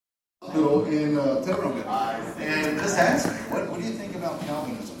hospital in Tiverton. And just asked me, what do you think about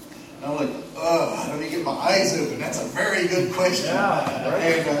Calvinism? And I'm like, let me get my eyes open. That's a very good question. Yeah,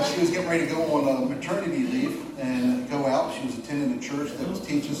 right. And she was getting ready to go on maternity leave and go out. She was attending a church that was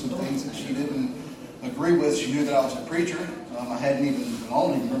teaching some things that she didn't agree with. She knew that I was a preacher. I don't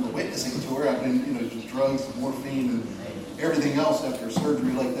even remember witnessing to her. I've been, just drugs and morphine and everything else after a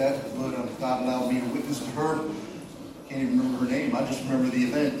surgery like that. But God allowed me to witness to her. Can't even remember her name. I just remember the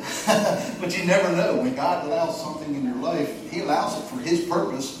event. But you never know. When God allows something in your life, He allows it for His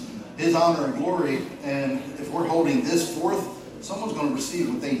purpose, His honor and glory. And if we're holding this forth, someone's going to receive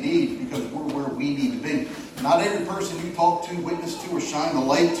what they need because we're where we need to be. Not every person you talk to, witness to, or shine the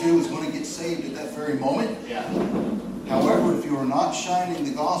light to is going to get saved at that very moment. Yeah. However, if you are not shining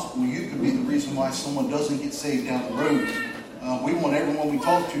the gospel, you could be the reason why someone doesn't get saved down the road. We want everyone we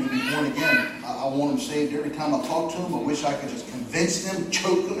talk to be born again. I want them saved every time I talk to them. I wish I could just convince them,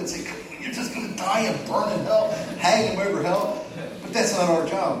 choke them, and say, you're just going to die and burn in hell, hang them over hell. But that's not our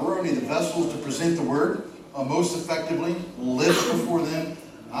job. We're only the vessels to present the word most effectively, live before them.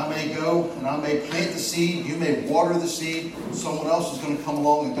 I may go and I may plant the seed. You may water the seed. Someone else is going to come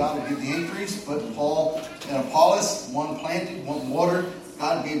along and God will give the increase. But Paul and Apollos, one planted, one watered.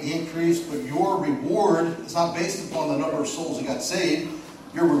 God gave the increase, but your reward is not based upon the number of souls that got saved.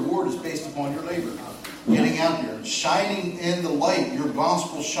 Your reward is based upon your labor. Getting out there, shining in the light, your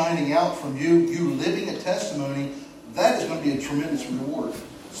gospel shining out from you, you living a testimony, that is going to be a tremendous reward.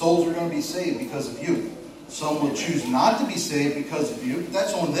 Souls are going to be saved because of you. Some will choose not to be saved because of you.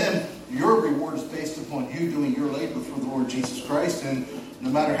 That's on them. Your reward is based upon you doing your labor for the Lord Jesus Christ. And no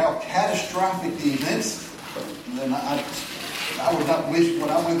matter how catastrophic the events, then I would not wish what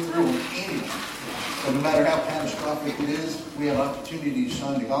I went through on anyone. But no matter how catastrophic it is, we have opportunity to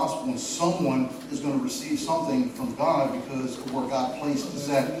shine the gospel, and someone is going to receive something from God because of where God placed us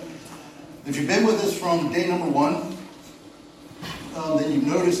at. If you've been with us from day number 1, then you've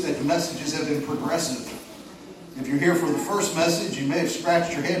noticed that the messages have been progressive. If you're here for the first message, you may have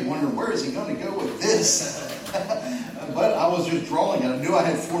scratched your head wondering, where is he going to go with this? But I was just drawing it. I knew I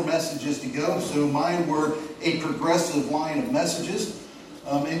had 4 messages to go, so mine were a progressive line of messages.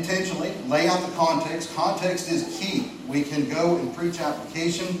 Intentionally, lay out the context. Context is key. We can go and preach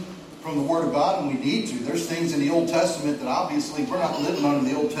application from the Word of God, and we need to. There's things in the Old Testament that obviously we're not living under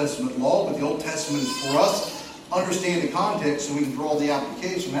the Old Testament law, but the Old Testament is for us. Understand the context so we can draw the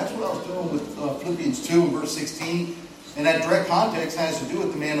application. That's what I was doing with Philippians 2 and verse 16. And that direct context has to do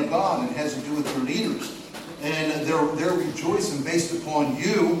with the man of God, and it has to do with their leaders. And they're rejoicing based upon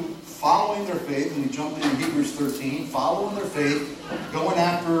you following their faith. And we jump into Hebrews 13, following their faith, going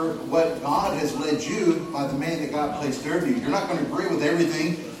after what God has led you by the man that God placed over you. You're not going to agree with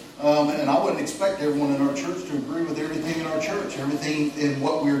everything. And I wouldn't expect everyone in our church to agree with everything in our church, everything in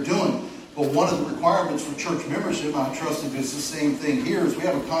what we're doing. But one of the requirements for church membership, I trust that it's the same thing here, is we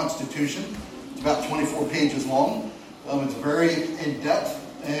have a constitution. It's about 24 pages long. It's very in-depth.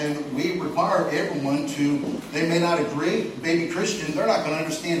 And we require everyone to, they may not agree, baby Christian, they're not going to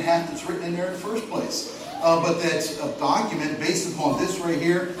understand half that's written in there in the first place. But that's a document based upon this right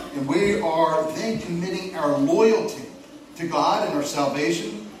here. And we are then committing our loyalty to God and our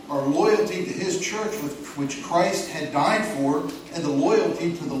salvation, our loyalty to His church, which Christ had died for, and the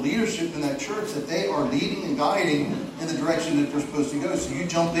loyalty to the leadership in that church that they are leading and guiding in the direction that they're supposed to go. So you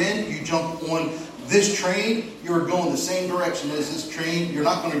jump in, you jump on this train, you're going the same direction as this train. You're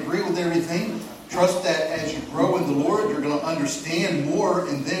not going to agree with everything. Trust that as you grow in the Lord, you're going to understand more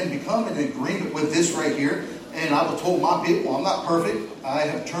and then become in agreement with this right here. And I was told my people, I'm not perfect. I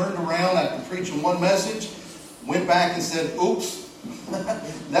have turned around after preaching one message, went back and said, oops,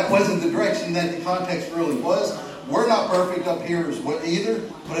 that wasn't the direction that the context really was. We're not perfect up here as well either,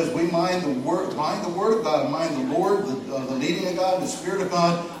 but as we mind the Word of God, mind the Lord, the leading of God, the Spirit of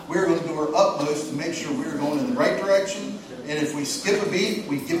God, we're going to do our utmost to make sure we're going in the right direction. And if we skip a beat,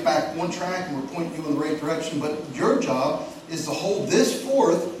 we get back on track and we're pointing you in the right direction. But your job is to hold this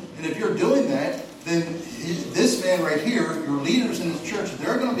forth, and if you're doing that, then this man right here, your leaders in his church,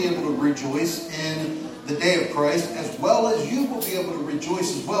 they're going to be able to rejoice in the day of Christ, as well as you will be able to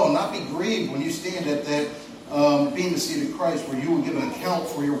rejoice as well, and not be grieved when you stand at that being the seat of Christ, where you will give an account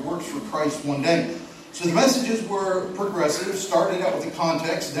for your works for Christ one day. So the messages were progressive, started out with the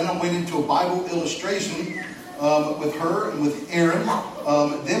context, then I went into a Bible illustration with her and with Aaron.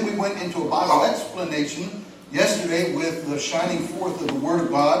 Then we went into a Bible explanation yesterday with the shining forth of the Word of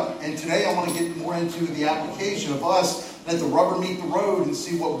God. And today I want to get more into the application of us. Let the rubber meet the road and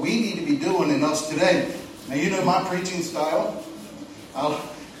see what we need to be doing in us today. Now, you know my preaching style.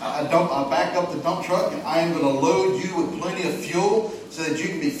 I back up the dump truck and I am going to load you with plenty of fuel so that you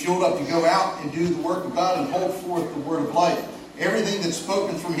can be fueled up to go out and do the work of God and hold forth the word of life. Everything that's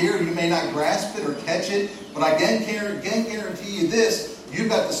spoken from here, you may not grasp it or catch it, but I again guarantee you this, you've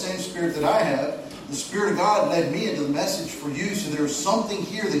got the same spirit that I have. The Spirit of God led me into the message for you, so there's something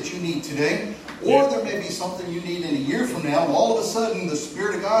here that you need today, or there may be something you need in a year from now. All of a sudden, the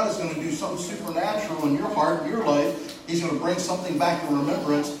Spirit of God is going to do something supernatural in your heart, in your life. He's going to bring something back to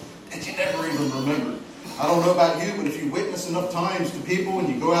remembrance that you never even remembered. I don't know about you, but if you witness enough times to people and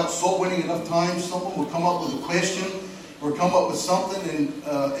you go out soul winning enough times, someone will come up with a question or come up with something, and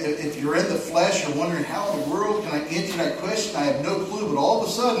if you're in the flesh, you're wondering, how in the world can I answer that question? I have no clue, but all of a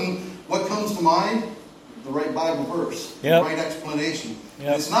sudden, what comes to mind? The right Bible verse, the right explanation.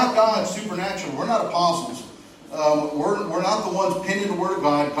 It's not God supernatural. We're not apostles. We're not the ones penning the Word of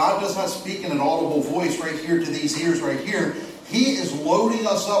God. God does not speak in an audible voice right here to these ears right here. He is loading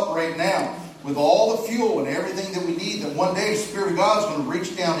us up right now with all the fuel and everything that we need, that one day the Spirit of God is going to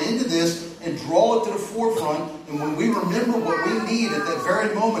reach down into this and draw it to the forefront. And when we remember what we need at that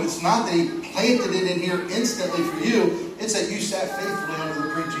very moment, it's not that He planted it in here instantly for you. It's that you sat faithfully under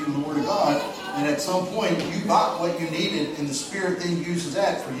the preaching of the Word of God. And at some point, you got what you needed, and the Spirit then uses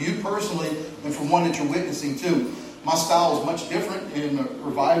that for you personally and for one that you're witnessing to. My style is much different in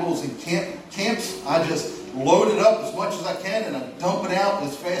revivals and camps. I just load it up as much as I can, and I dump it out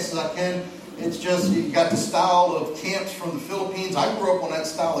as fast as I can. It's just, you got the style of camps from the Philippines. I grew up on that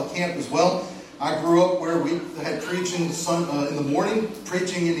style of camp as well. I grew up where we had preaching in the morning,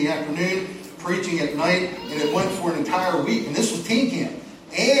 preaching in the afternoon, preaching at night, and it went for an entire week. And this was teen camp.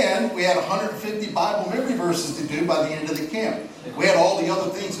 And we had 150 Bible memory verses to do by the end of the camp. We had all the other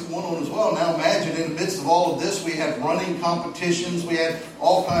things that went on as well. Now imagine, in the midst of all of this, we had running competitions. We had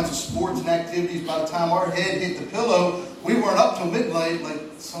all kinds of sports and activities. By the time our head hit the pillow, we weren't up till midnight like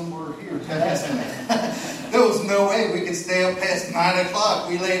somewhere here. There was no way we could stay up past 9 o'clock.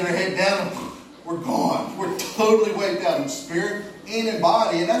 We laid our head down and we're gone. We're totally wiped out in spirit and in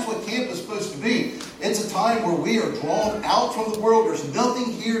body. And that's what camp is supposed to be. It's a time where we are drawn out from the world. There's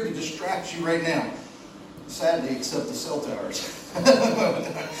nothing here to distract you right now. Sadly, except the cell towers.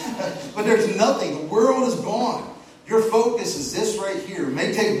 But there's nothing. The world is gone. Your focus is this right here. It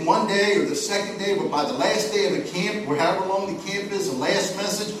may take one day or the second day, but by the last day of the camp, or however long the camp is, the last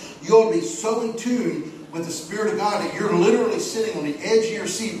message, you ought to be so in tune with the Spirit of God that you're literally sitting on the edge of your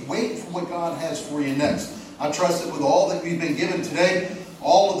seat waiting for what God has for you next. I trust that with all that we've been given today,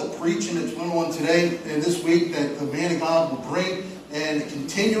 all of the preaching that's went on today and this week, that the man of God will bring and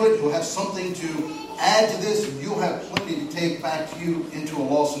continue it. He'll have something to add to this, and you'll have plenty to take back to you into a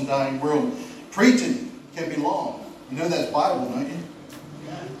lost and dying world. Preaching can be long. You know that's Bible, don't you?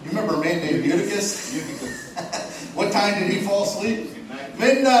 You remember a man named Eutychus? What time did he fall asleep?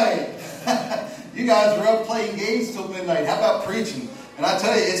 Midnight. You guys were up playing games till midnight. How about preaching? And I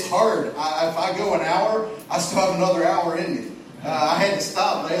tell you, it's hard. If I go an hour, I still have another hour in me. I had to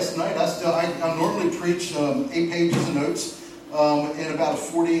stop last night. I normally preach 8 pages of notes in about a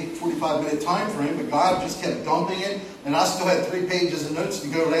 45 minute time frame, but God just kept dumping it, and I still had 3 pages of notes to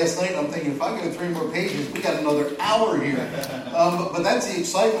go last night. I'm thinking, if I go 3 more pages, we got another hour here. But that's the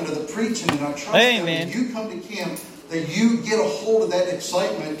excitement of the preaching, and I trust that when you come to camp, that you get a hold of that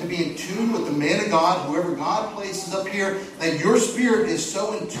excitement to be in tune with the man of God, whoever God places up here, that your spirit is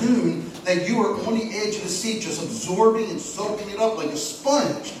so in tune that you are on the edge of the seat, just absorbing and soaking it up like a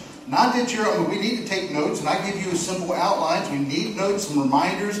sponge. Not that we need to take notes, and I give you simple outlines. We need notes and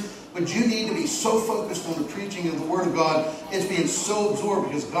reminders, but you need to be so focused on the preaching of the Word of God. It's being so absorbed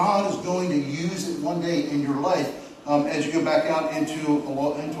because God is going to use it one day in your life as you go back out into a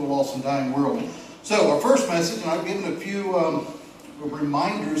lost and dying world. So our first message, and I've given a few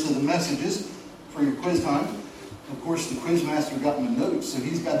reminders of the messages for your quiz time. Of course, the quiz master got my notes, so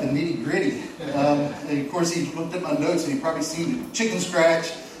he's got the nitty gritty. And of course, he looked at my notes, and he probably seen the chicken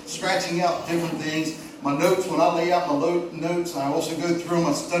scratching out different things. My notes, when I lay out my notes, I also go through them,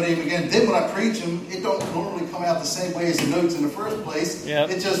 I study them again. Then when I preach them, it don't normally come out the same way as the notes in the first place. Yep.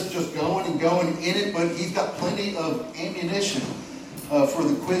 It's just going and going in it, but he's got plenty of ammunition for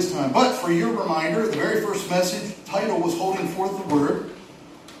the quiz time. But for your reminder, the very first message title was Holding Forth the Word.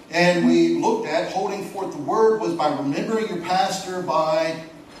 And we looked at holding forth the Word was by remembering your pastor, by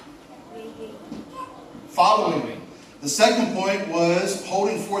following. The second point was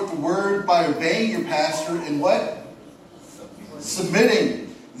holding forth the Word by obeying your pastor and what?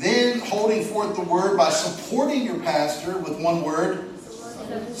 Submitting. Then holding forth the Word by supporting your pastor with one word.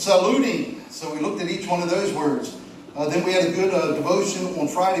 Saluting. So we looked at each one of those words. Then we had a good devotion on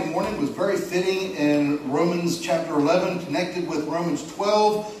Friday morning. It was very fitting in Romans chapter 11, connected with Romans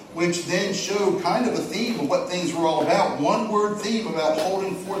 12, which then showed kind of a theme of what things were all about. One word theme about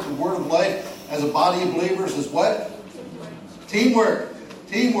holding forth the word of life as a body of believers is what? Teamwork.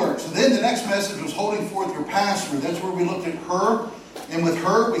 Teamwork. So then the next message was holding forth your pastor. That's where we looked at Hur. And with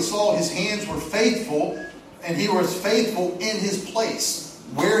Hur, we saw his hands were faithful, and he was faithful in his place,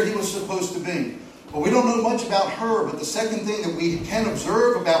 where he was supposed to be. But we don't know much about Hur, but the second thing that we can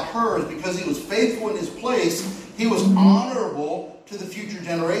observe about Hur is because he was faithful in his place, he was honorable to the future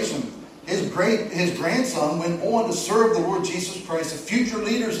generation. His grandson went on to serve the Lord Jesus Christ. The future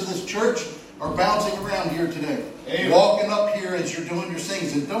leaders of this church are bouncing around here today. Amen. Walking up here as you're doing your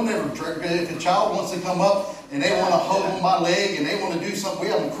things. And don't ever, if a child wants to come up and they want to hug on my leg and they want to do something,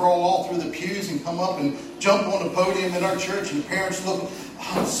 we have them crawl all through the pews and come up and jump on the podium in our church, and the parents look,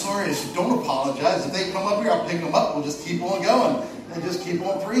 I'm sorry, I said, don't apologize. If they come up here, I'll pick them up. We'll just keep on going and just keep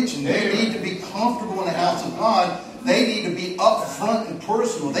on preaching. They need to be comfortable in the house of God. They need to be up front and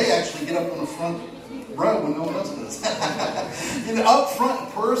personal. They actually get up on the front row when no one else does. Up front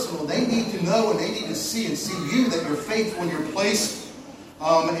and personal. They need to know and they need to see you that you're faithful in your place,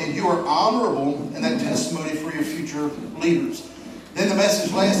 and you are honorable in that testimony for your future leaders. Then the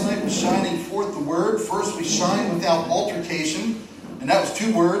message last night was shining forth the word. First, we shine without altercation, and that was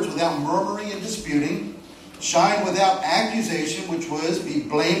 2 words: without murmuring and disputing. Shine without accusation, which was be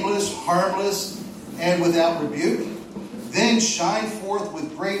blameless, harmless, and without rebuke. Then shine forth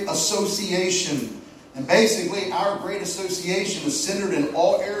with great association. And basically, our great association is centered in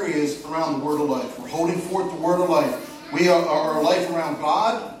all areas around the word of life. We're holding forth the word of life. We are our life around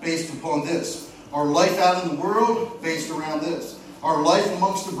God based upon this. Our life out in the world based around this. Our life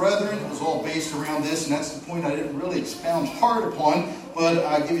amongst the brethren is all based around this. And that's the point I didn't really expound hard upon, but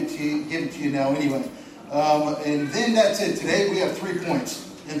I give it to you now anyway. And then that's it. Today we have 3 points.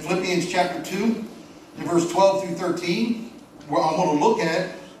 In Philippians chapter 2, in verse 12 through 13, where I'm going to look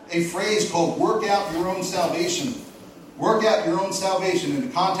at a phrase called work out your own salvation. Work out your own salvation. In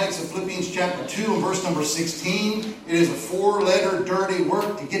the context of Philippians chapter 2 and verse number 16, it is a 4-letter dirty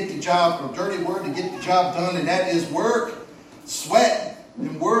word to get the job done, and that is work, sweat,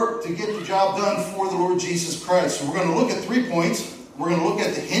 and work to get the job done for the Lord Jesus Christ. So we're going to look at 3 points. We're going to look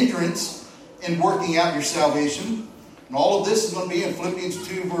at the hindrance in working out your salvation. And all of this is going to be in Philippians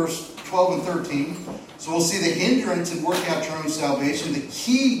 2 verse 12 and 13. So we'll see the hindrance in working out your own salvation, the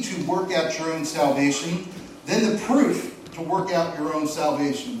key to work out your own salvation, then the proof to work out your own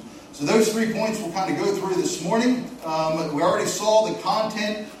salvation. So those 3 points we'll kind of go through this morning. We already saw the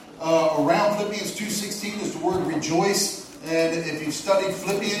content around Philippians 2:16 is the word rejoice. And if you've studied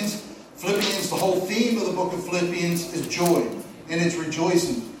Philippians, the whole theme of the book of Philippians is joy, and it's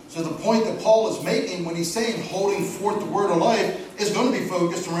rejoicing. So the point that Paul is making when he's saying holding forth the word of life is going to be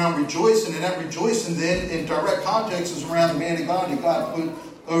focused around rejoicing. And that rejoicing then in direct context is around the man of God that God put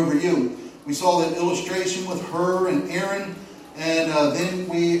over you. We saw that illustration with Hur and Aaron. And then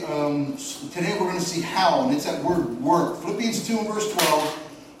today we're going to see how. And it's that word work. Philippians 2 and verse 12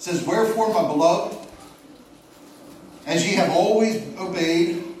 says, wherefore, my beloved, as ye have always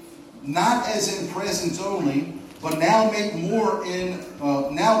obeyed, not as in presence only, but now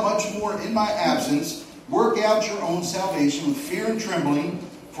much more in my absence, work out your own salvation with fear and trembling,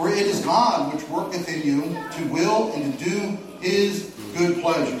 for it is God which worketh in you to will and to do his good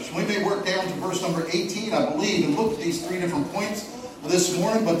pleasure. So we may work down to verse number 18, I believe, and look at these 3 different points this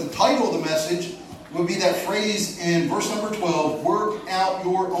morning. But the title of the message will be that phrase in verse number 12, work out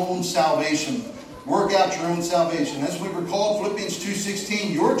your own salvation. Work out your own salvation. As we recall, Philippians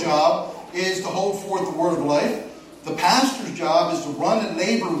 2:16, your job is to hold forth the word of life. The pastor's job is to run and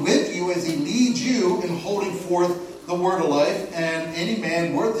labor with you as he leads you in holding forth the word of life. And any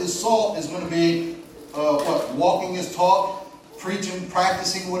man worth his salt is going to be walking his talk, preaching,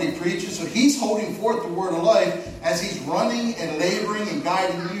 practicing what he preaches. So he's holding forth the word of life as he's running and laboring and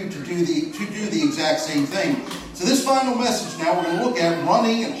guiding you to do the exact same thing. So this final message now we're going to look at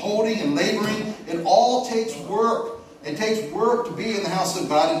running and holding and laboring. It all takes work. It takes work to be in the house of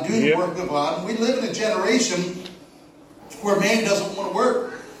God and do the work of God. And we live in a generation where man doesn't want to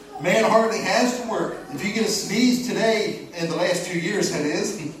work. Man hardly has to work. If you get a sneeze today, in the last 2 years that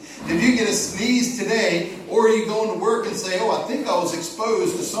is, if you get a sneeze today, or you go into work and say, I think I was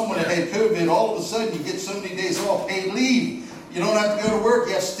exposed to someone that had COVID, all of a sudden you get so many days off, paid leave. You don't have to go to work.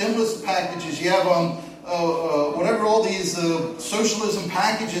 You have stimulus packages. You have whatever all these socialism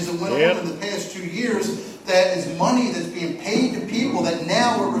packages that went on in the past 2 years. That is money that's being paid to people that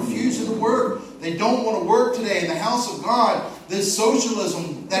now are refusing to work. They don't want to work today in the house of God. This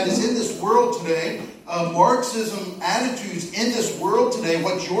socialism that is in this world today, Marxism attitudes in this world today,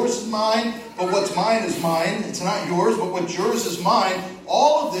 what's yours is mine, but what's mine is mine. It's not yours, but what's yours is mine.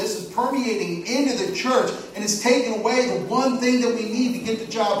 All of this is permeating into the church, and it's taking away the one thing that we need to get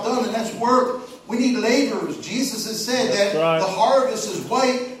the job done, and that's work. We need laborers. Jesus has said that the harvest is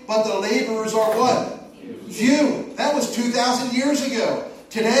white, but the laborers are what? Few. That was 2,000 years ago.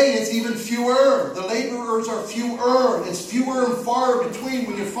 Today it's even fewer. The laborers are fewer. It's fewer and far between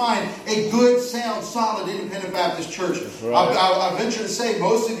when you find a good, sound, solid independent Baptist church. I venture to say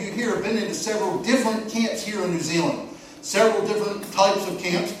most of you here have been into several different camps here in New Zealand. Several different types of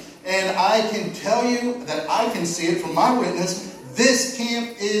camps. And I can tell you that I can see it from my witness. This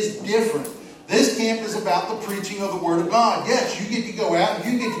camp is different. This camp is about the preaching of the Word of God. Yes, you get to go out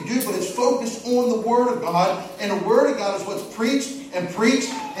and you get to do, but it's focused on the Word of God. And the Word of God is what's preached and preached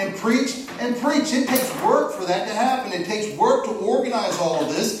and preached and preached. It takes work for that to happen. It takes work to organize all of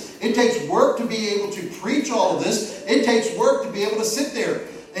this. It takes work to be able to preach all of this. It takes work to be able to sit there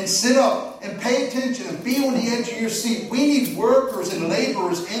and sit up and pay attention and be on the edge of your seat. We need workers and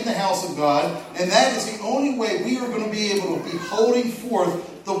laborers in the house of God. And that is the only way we are going to be able to be holding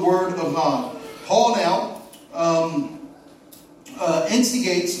forth the Word of God. Paul now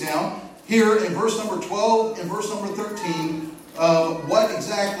instigates now here in verse number 12 and verse number 13 what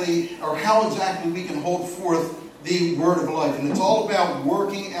exactly or how exactly we can hold forth the word of life. And it's all about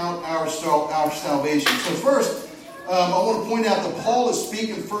working out our salvation. So first, I want to point out that Paul is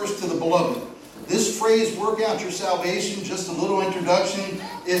speaking first to the beloved. This phrase, work out your salvation, just a little introduction,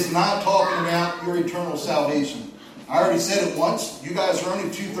 is not talking about your eternal salvation. I already said it once. You guys are only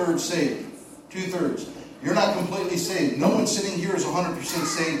 2/3 saved. 2/3. You're not completely saved. No one sitting here is 100%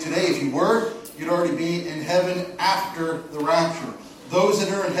 saved today. If you were, you'd already be in heaven after the rapture. Those that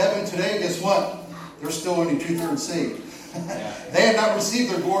are in heaven today, guess what? They're still only 2/3 saved. They have not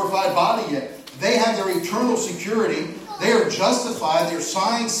received their glorified body yet. They have their eternal security. They are justified. They're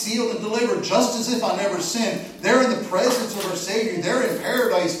signed, sealed, and delivered just as if I never sinned. They're in the presence of our Savior. They're in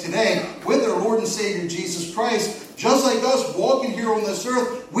paradise today with their Lord and Savior Jesus Christ. Just like us walking here on this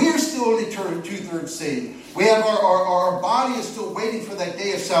earth, we are still only 2/3 saved. We have our body is still waiting for that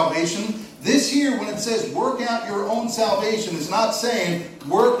day of salvation. This here, when it says work out your own salvation, is not saying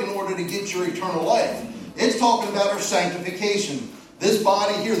work in order to get your eternal life. It's talking about our sanctification. This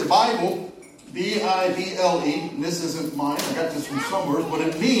body here, the Bible, B-I-B-L-E, and this isn't mine, I got this from somewhere, but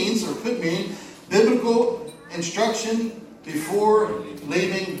it means, or could mean, biblical instruction before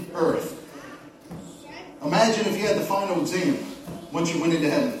leaving earth. Imagine if you had the final exam once you went into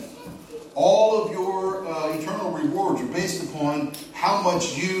heaven. All of your eternal rewards are based upon how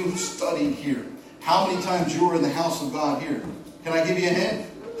much you studied here. How many times you were in the house of God here. Can I give you a hint?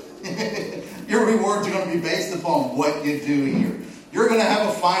 Your rewards are going to be based upon what you do here. You're going to have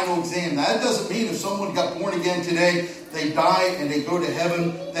a final exam. Now, that doesn't mean if someone got born again today, they die and they go to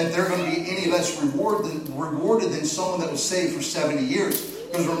heaven, that they're going to be any less rewarded than someone that was saved for 70 years.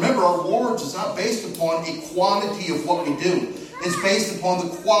 Because remember, our rewards is not based upon a quantity of what we do. It's based upon the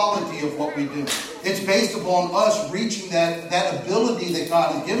quality of what we do. It's based upon us reaching that ability that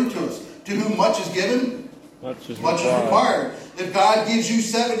God has given to us. To whom much is given, much is required. If God gives you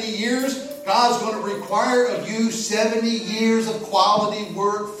 70 years, God's going to require of you 70 years of quality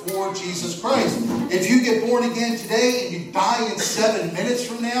work for Jesus Christ. If you get born again today and you die in 7 minutes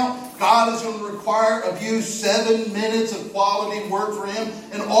from now, God is going to require of you 7 minutes of quality work for Him.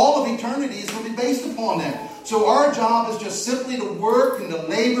 And all of eternity is going to be based upon that. So our job is just simply to work and to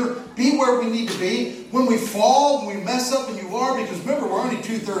labor, be where we need to be. When we fall, when we mess up, and you are, because remember, we're only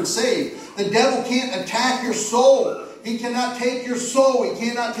 2/3 saved. The devil can't attack your soul. He cannot take your soul. He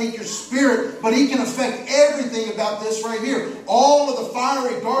cannot take your spirit. But he can affect everything about this right here. All of the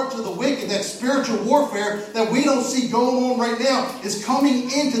fiery darts of the wicked, that spiritual warfare that we don't see going on right now, is coming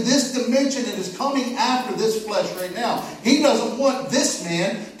into this dimension and is coming after this flesh right now. He doesn't want this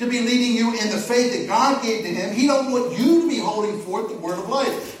man to be leading you in the faith that God gave to him. He don't want you to be holding forth the word of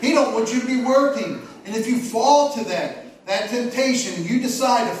life. He don't want you to be working. And if you fall to that temptation, and you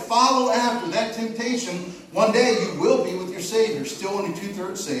decide to follow after that temptation, one day you will be with your Savior. Still only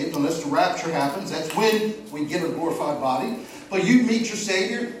 2/3 saved, unless the rapture happens. That's when we get a glorified body. But you meet your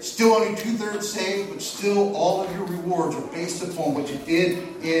Savior, still only 2/3 saved, but still all of your rewards are based upon what you did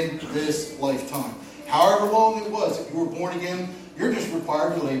in this lifetime. However long it was that you were born again, you're just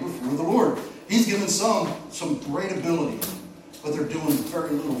required to labor for the Lord. He's given some great ability, but they're doing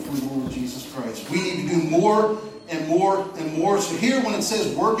very little for the Lord Jesus Christ. We need to do more and more and more. So here when it says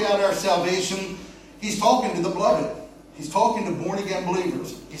work out our salvation, He's talking to the beloved. He's talking to born again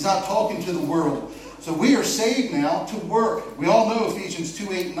believers. He's not talking to the world. So we are saved now to work. We all know Ephesians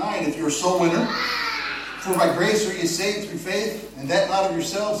 2:8-9. If you're a soul winner, for by grace are you saved through faith, and that not of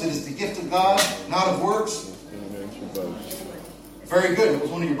yourselves. It is the gift of God, not of works. Very good. It was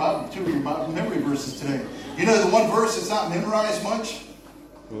one of your Bible, two of your Bible memory verses today. You know the one verse that's not memorized much?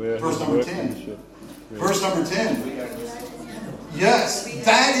 Verse number 10. Verse number 10. Yes,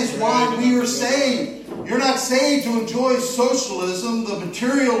 that is why we are saved. You're not saved to enjoy socialism, the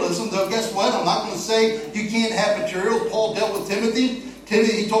materialism, though guess what? I'm not going to say you can't have materials. Paul dealt with Timothy.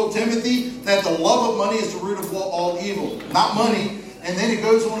 He told Timothy that the love of money is the root of all evil. Not money. And then it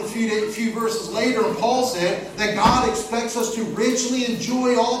goes on a few verses later, and Paul said that God expects us to richly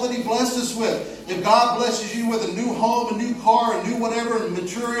enjoy all that He blessed us with. If God blesses you with a new home, a new car, a new whatever, and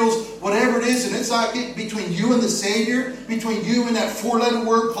materials, whatever it is, and it's like it between you and the Savior, between you and that four-letter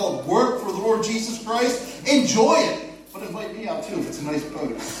word called work for the Lord Jesus Christ, enjoy it. But invite me out too if it's a nice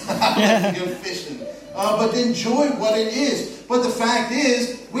boat. I like to go fishing. But enjoy what it is. But the fact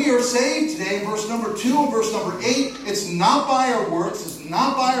is, we are saved today in verse number 2 and verse number 8. It's not by our works. It's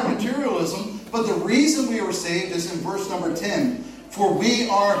not by our materialism. But the reason we are saved is in verse number 10. For we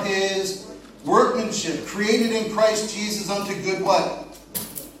are His workmanship, created in Christ Jesus unto good what?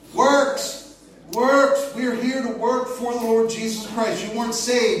 Works. Works. We are here to work for the Lord Jesus Christ. You weren't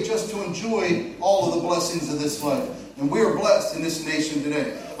saved just to enjoy all of the blessings of this life. And we are blessed in this nation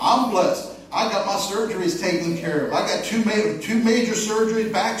today. I'm blessed. I got my surgeries taken care of. I got two major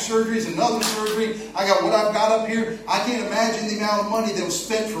surgeries, back surgeries, another surgery. I got what I've got up here. I can't imagine the amount of money that was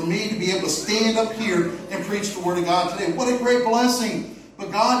spent for me to be able to stand up here and preach the Word of God today. What a great blessing.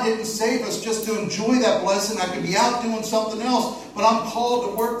 But God didn't save us just to enjoy that blessing. I could be out doing something else, but I'm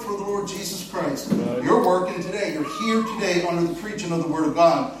called to work for the Lord Jesus Christ. Right. You're working today. You're here today under the preaching of the Word of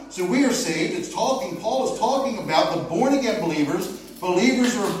God. So we are saved. Paul is talking about the born-again believers.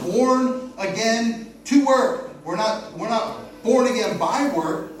 Believers are born again to work. We're not born again by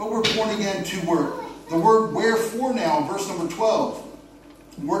work, but we're born again to work. The word wherefore now in verse number 12.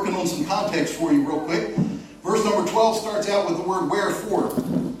 I'm working on some context for you real quick. Verse number 12 starts out with the word wherefore.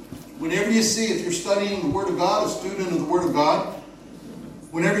 Whenever you see, if you're studying the Word of God, a student of the Word of God,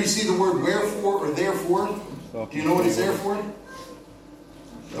 whenever you see the word wherefore or therefore, do you know what it's there for?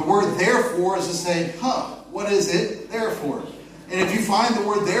 The word therefore is to say, what is it therefore? And if you find the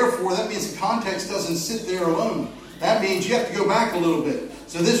word therefore, that means the context doesn't sit there alone. That means you have to go back a little bit.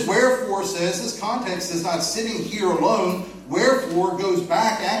 So this wherefore says this context is not sitting here alone. Wherefore goes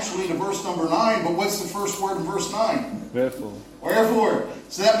back actually to verse number 9. But what's the first word in verse 9? Wherefore. Wherefore.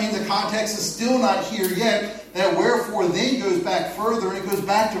 So that means the context is still not here yet. That wherefore then goes back further, and it goes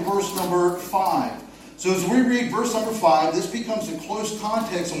back to verse number 5. So as we read verse number 5, this becomes a close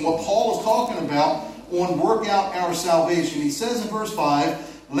context on what Paul is talking about on work out our salvation. He says in verse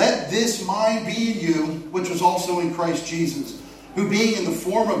 5, let this mind be in you, which was also in Christ Jesus, who being in the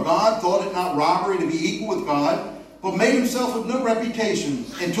form of God, thought it not robbery to be equal with God, but made himself of no reputation,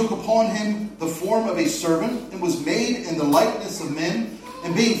 and took upon him the form of a servant, and was made in the likeness of men.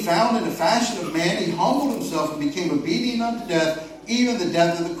 And being found in the fashion of man, he humbled himself and became obedient unto death, even the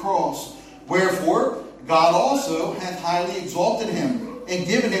death of the cross. Wherefore, God also hath highly exalted him, and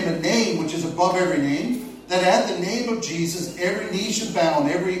given him a name which is above every name, that at the name of Jesus every knee should bow, and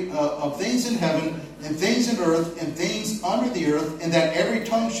every of things in heaven, and things in earth, and things under the earth, and that every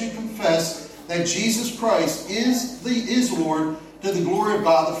tongue should confess that Jesus Christ is Lord, to the glory of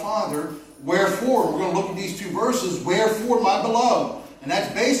God the Father. Wherefore, we're going to look at these two verses, wherefore, my beloved. And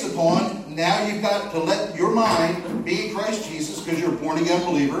that's based upon, now you've got to let your mind be in Christ Jesus, because you're a born-again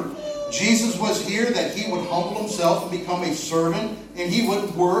believer. Jesus was here that he would humble himself and become a servant, and he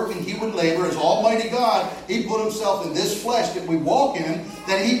would work and he would labor as Almighty God. He put himself in this flesh that we walk in,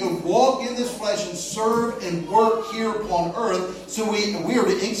 that he could walk in this flesh and serve and work here upon earth. So we are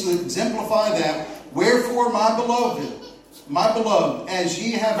to exemplify that. Wherefore, my beloved, as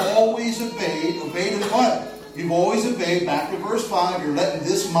ye have always obeyed in what? You've always obeyed. Back to verse 5, you're letting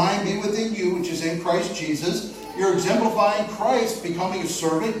this mind be within you, which is in Christ Jesus. You're exemplifying Christ becoming a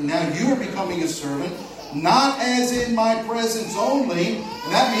servant. And now you are becoming a servant. Not as in my presence only.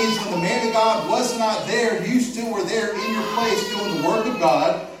 And that means when the man of God was not there, you still were there in your place doing the work of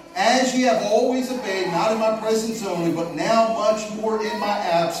God. As ye have always obeyed, not in my presence only, but now much more in my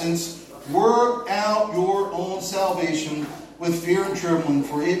absence, work out your own salvation with fear and trembling.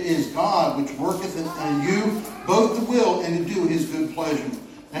 For it is God which worketh in you both to will and to do his good pleasure.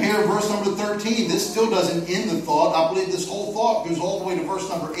 Now here in verse number 13, this still doesn't end the thought. I believe this whole thought goes all the way to verse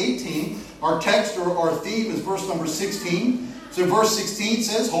number 18. Our text or our theme is verse number 16. So verse 16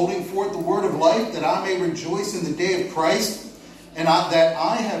 says, holding forth the word of life, that I may rejoice in the day of Christ, and that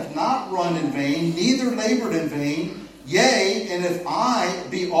I have not run in vain, neither labored in vain. Yea, and if I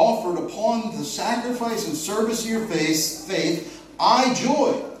be offered upon the sacrifice and service of your faith, I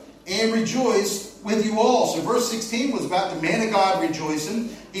joy and rejoice with you all. So verse 16 was about the man of God rejoicing.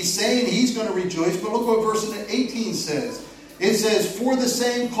 He's saying he's going to rejoice. But look what verse 18 says. It says, for the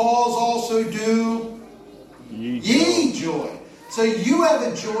same cause also do ye joy. So you have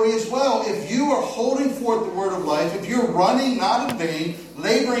a joy as well. If you are holding forth the word of life, if you're running not in vain,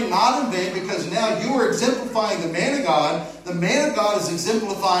 laboring not in vain, because now you are exemplifying the man of God. The man of God is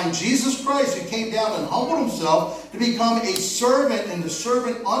exemplifying Jesus Christ, who came down and humbled himself to become a servant, and the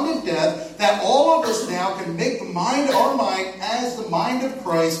servant unto death, that all of us now can make our mind as the mind of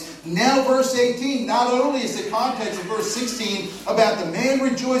Christ. Now verse 18, not only is the context of verse 16 about the man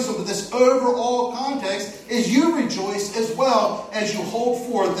rejoicing, but this overall context is you rejoice as well as you hold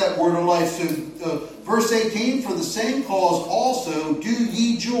forth that word of life. So verse 18, for the same cause also do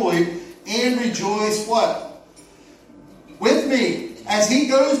ye joy and rejoice what? With me. As he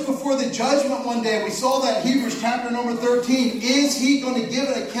goes before the judgment one day, we saw that in Hebrews chapter number 13. Is he going to give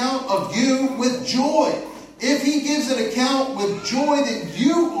an account of you with joy? If he gives an account with joy, then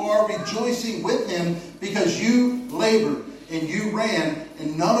you are rejoicing with him because you labored and you ran,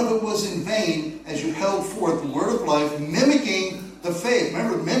 and none of it was in vain as you held forth the word of life, mimicking the faith.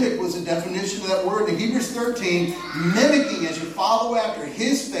 Remember, mimic was the definition of that word in Hebrews 13. Mimicking as you follow after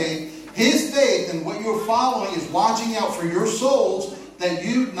his faith. His faith, and what you're following is watching out for your souls, that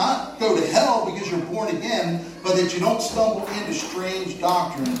you not go to hell because you're born again, but that you don't stumble into strange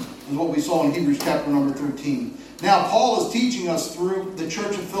doctrine, is what we saw in Hebrews chapter number 13. Now, Paul is teaching us through the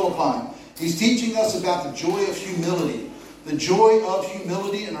church of Philippi. He's teaching us about the joy of humility. The joy of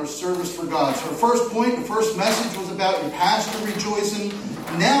humility in our service for God. So our first point, the first message was about your pastor rejoicing.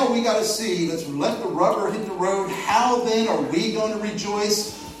 Now we got to see, let's let the rubber hit the road. How then are we going to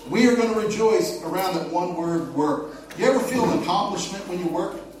rejoice? We are going to rejoice around that one word, work. You ever feel an accomplishment when you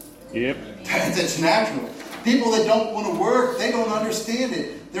work? Yep. That's natural. People that don't want to work, they don't understand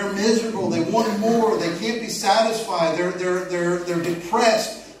it. They're miserable. They want more. They can't be satisfied. They're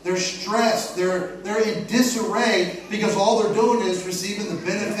depressed. They're stressed. They're in disarray because all they're doing is receiving the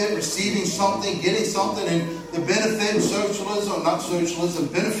benefit, receiving something, getting something, and the benefit in socialism, not socialism,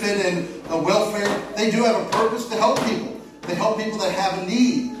 benefit in welfare. They do have a purpose to help people. They help people that have a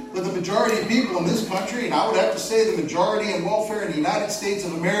need. But the majority of people in this country, and I would have to say the majority in welfare in the United States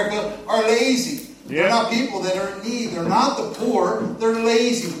of America, are lazy. They're not people that are in need. They're not the poor. They're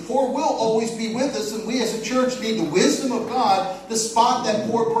lazy. The poor will always be with us, and we as a church need the wisdom of God to spot that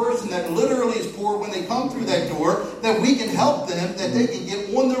poor person that literally is poor when they come through that door, that we can help them, that they can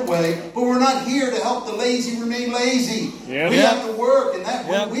get on their way. But we're not here to help the lazy remain lazy. We have to work, and that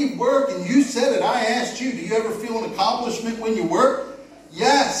when we work, and you said it, I asked you, do you ever feel an accomplishment when you work?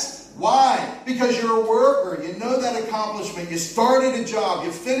 Yes. Why? Because you're a worker. You know that accomplishment. You started a job.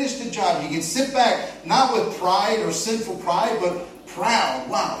 You finished a job. You can sit back, not with pride or sinful pride, but proud.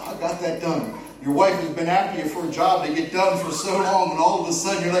 Wow, I got that done. Your wife has been after you for a job to get done for so long, and all of a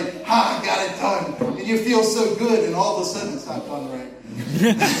sudden you're like, I got it done. And you feel so good, and all of a sudden it's not done right.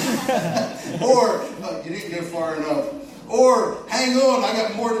 Or, you didn't go far enough. Or, hang on, I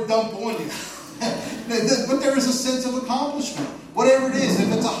got more to dump on you. But there is a sense of accomplishment. Whatever it is,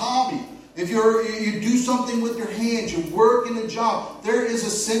 if it's a hobby, if you do something with your hands, you work in a job, there is a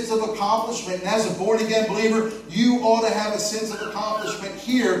sense of accomplishment. And as a born-again believer, you ought to have a sense of accomplishment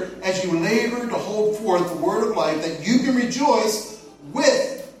here as you labor to hold forth the word of life, that you can rejoice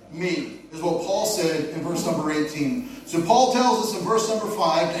with me, is what Paul said in verse number 18. So Paul tells us in verse number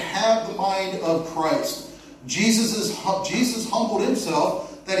 5 to have the mind of Christ. Jesus humbled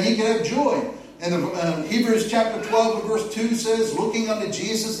himself that he could have joy. And Hebrews chapter 12 and verse 2 says, looking unto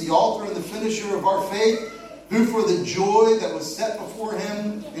Jesus, the author and the finisher of our faith, who for the joy that was set before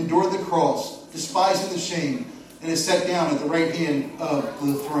him endured the cross, despising the shame, and is set down at the right hand of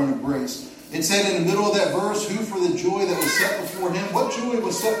the throne of grace. It said in the middle of that verse, who for the joy that was set before him. What joy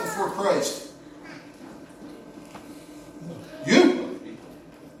was set before Christ? You.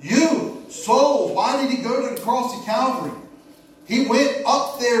 Souls. Why did he go to the cross of Calvary? He went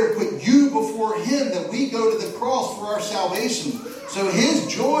up there to put you before him, that we go to the cross for our salvation. So his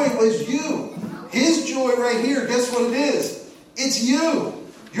joy was you. His joy right here, guess what it is? It's you.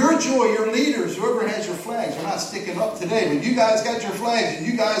 Your joy, your leaders, whoever has your flags, are not sticking up today, but you guys got your flags, and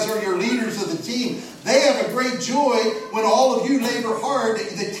you guys are your leaders of the team. They have a great joy when all of you labor hard,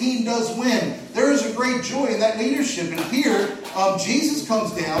 the team does win. There is a great joy in that leadership. And here, Jesus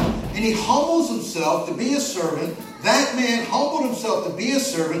comes down, and he humbles himself to be a servant. That man humbled himself to be a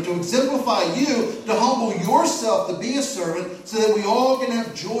servant, to exemplify you, to humble yourself to be a servant, so that we all can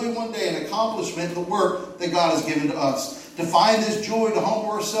have joy one day and accomplishment, the work that God has given to us. To find this joy, to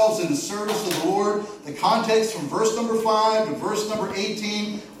humble ourselves in the service of the Lord. The context from verse number 5 to verse number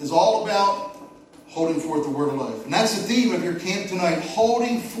 18 is all about Holding forth the word of life. And that's the theme of your camp tonight.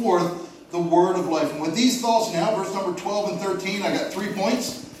 Holding forth the word of life. And with these thoughts now, verse number 12 and 13, I got 3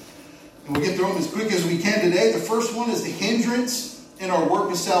 points. And we'll get through them as quick as we can today. The first one is the hindrance in our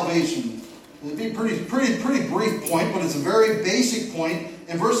work of salvation. It'll be a pretty brief point, but it's a very basic point.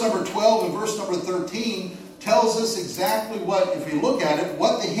 In verse number 12 and verse number 13 tells us exactly what, if we look at it,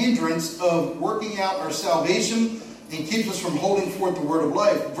 what the hindrance of working out our salvation and keeps us from holding forth the word of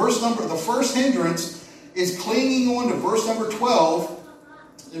life. The first hindrance is clinging on to verse number 12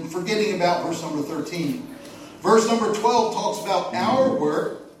 and forgetting about verse number 13. Verse number 12 talks about our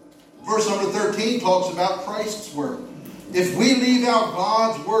work. Verse number 13 talks about Christ's work. If we leave out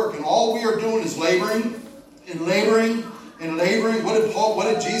God's work and all we are doing is laboring and laboring and laboring, what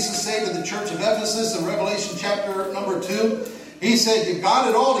did Jesus say to the church of Ephesus in Revelation chapter number 2? He said, you got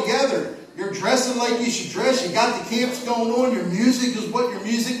it all together. You're dressing like you should dress. You got the camps going on. Your music is what your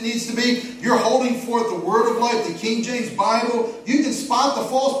music needs to be. You're holding forth the word of life, the King James Bible. You can spot the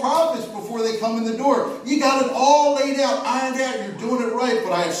false prophets before they come in the door. You got it all laid out, ironed out. You're doing it right,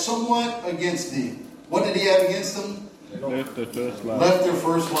 but I have somewhat against thee. What did he have against them? Left their first love. Left their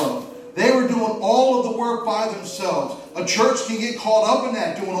first love. They were doing all of the work by themselves. A church can get caught up in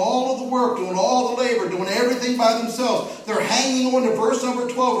that, doing all of the work, doing all the labor, doing everything by themselves. They're hanging on to verse number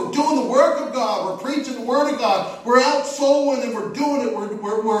 12. We're doing the work of God. We're preaching the word of God. We're out soul winning. We're doing it.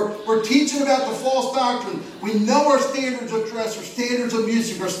 We're teaching about the false doctrine. We know our standards of dress, our standards of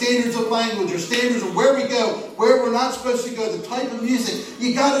music, our standards of language, our standards of where we go, where we're not supposed to go, the type of music.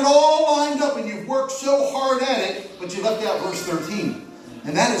 You got it all lined up and you've worked so hard at it, but you left out verse 13.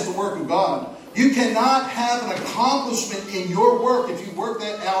 And that is the work of God. You cannot have an accomplishment in your work if you work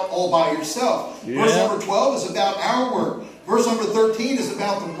that out all by yourself. Yeah. Verse number 12 is about our work. Verse number 13 is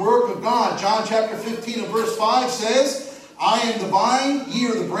about the work of God. John chapter 15 and verse 5 says, I am the vine, ye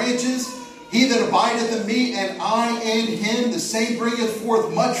are the branches. He that abideth in me, and I in him, the same bringeth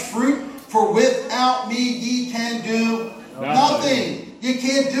forth much fruit. For without me ye can do nothing. You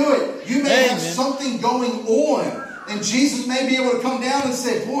can't do it. You may have something going on. And Jesus may be able to come down and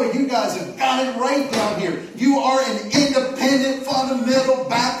say, boy, you guys have got it right down here. You are an independent, fundamental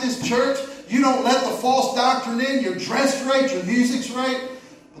Baptist church. You don't let the false doctrine in. You're dressed right. Your music's right.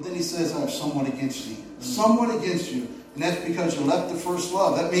 But then he says, I have somewhat against you. Somewhat against you. And that's because you left the first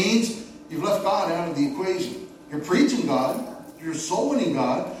love. That means you've left God out of the equation. You're preaching God. You're soul winning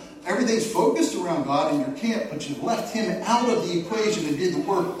God. Everything's focused around God in your camp. But you've left him out of the equation and did the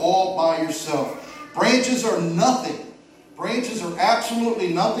work all by yourself. Branches are nothing. Branches are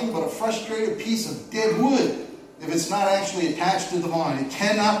absolutely nothing but a frustrated piece of dead wood if it's not actually attached to the vine. It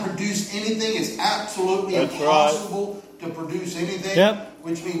cannot produce anything. It's absolutely impossible to produce anything,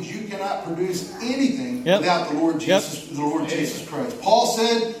 which means you cannot produce anything without the Lord Jesus, the Lord Jesus Christ. Paul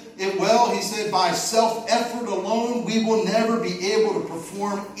said it well. He said, by self-effort alone, we will never be able to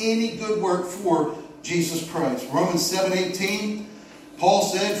perform any good work for Jesus Christ. Romans 7:18, Paul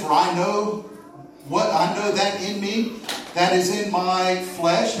said, for I know that in me, that is in my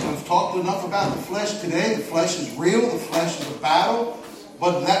flesh. And I've talked enough about the flesh today. The flesh is real. The flesh is a battle.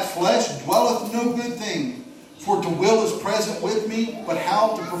 But that flesh dwelleth no good thing. For to will is present with me, but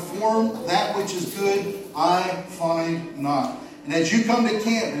how to perform that which is good, I find not. And as you come to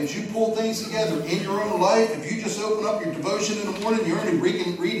camp, and as you pull things together in your own life, if you just open up your devotion in the morning, you're only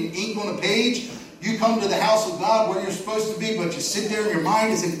reading ink on a page. You come to the house of God where you're supposed to be, but you sit there and your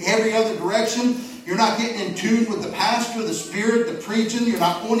mind is in every other direction. You're not getting in tune with the pastor, the spirit, the preaching. You're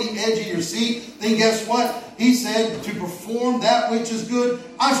not on the edge of your seat. Then guess what? He said, to perform that which is good,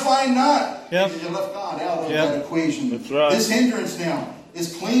 I find not. Because you left God out of that equation. That's right. This hindrance now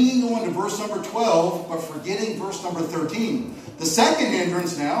is clinging on to verse number 12, but forgetting verse number 13. The second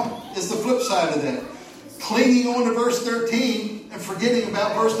hindrance now is the flip side of that. Clinging on to verse 13 and forgetting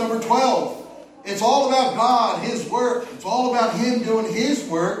about verse number 12. It's all about God, his work. It's all about him doing his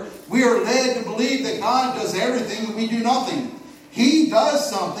work. We are led to believe that God does everything and we do nothing. He does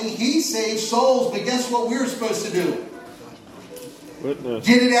something. He saves souls. But guess what we're supposed to do? Witness.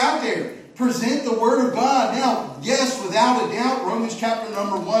 Get it out there. Present the word of God. Now, yes, without a doubt, Romans chapter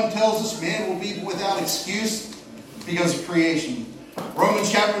number 1 tells us man will be without excuse because of creation. Romans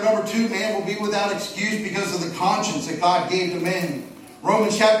chapter number 2, man will be without excuse because of the conscience that God gave to man.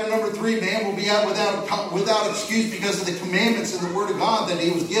 Romans chapter number 3, man will be out without excuse because of the commandments and the word of God that he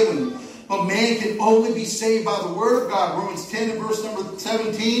was given. But man can only be saved by the word of God. Romans 10 and verse number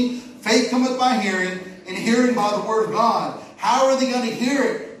 17, faith cometh by hearing, and hearing by the word of God. How are they going to hear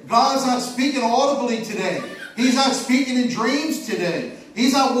it? God's not speaking audibly today. He's not speaking in dreams today.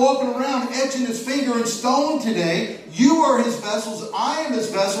 He's not walking around etching his finger in stone today. You are his vessels. I am his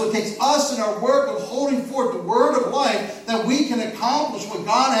vessel. It takes us in our work of holding forth the word of life that we can accomplish what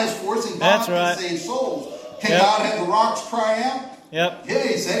God has for us, and God can save souls. Can God have the rocks cry out? Yep. Yeah,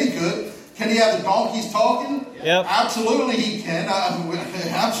 he said he could. Can he have the donkeys talking? Yep. Absolutely he can.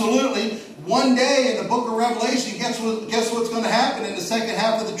 Absolutely. One day in the book of Revelation, guess what's going to happen in the second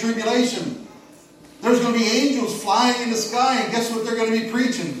half of the tribulation? There's going to be angels flying in the sky, and guess what they're going to be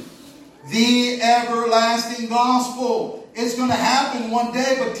preaching? The everlasting gospel. It's going to happen one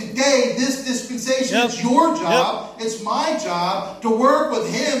day, but today, this dispensation, it's your job, it's my job to work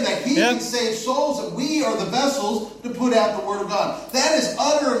with him that he can save souls, that we are the vessels to put out the word of God. That is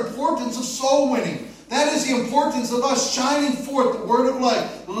utter importance of soul winning. That is the importance of us shining forth the word of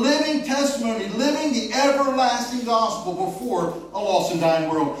life, living testimony, living the everlasting gospel before a lost and dying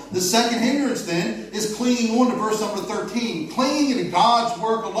world. The second hindrance then is clinging on to verse number 13, clinging to God's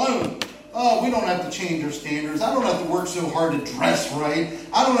work alone. Oh, we don't have to change our standards. I don't have to work so hard to dress right.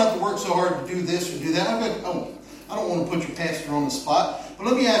 I don't have to work so hard to do this or do that. I don't want to put your pastor on the spot, but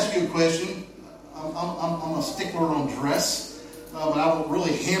let me ask you a question. I'm a stickler on dress, but I don't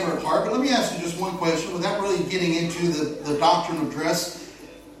really hammer it hard. But let me ask you just one question without really getting into the doctrine of dress.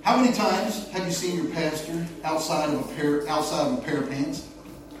 How many times have you seen your pastor outside of a pair of pants?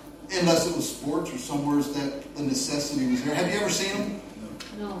 Unless it was sports or somewhere that the necessity was there. Have you ever seen him?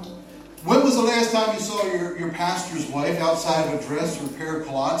 No. When was the last time you saw your pastor's wife outside of a dress or a pair of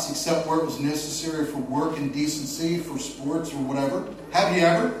culottes, except where it was necessary for work and decency, for sports or whatever? Have you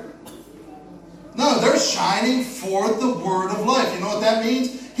ever? No, they're shining forth the word of life. You know what that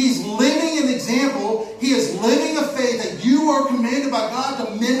means? He's living an example. He is living a faith that you are commanded by God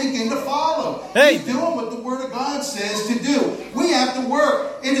to mimic and to follow. Hey. He's doing what the word of God says to do. We have to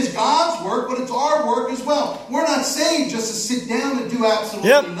work. It is God's work, but it's our work as well. We're not saved just to sit down and do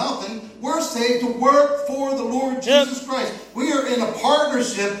absolutely nothing. We're saved to work for the Lord Jesus Christ. We are in a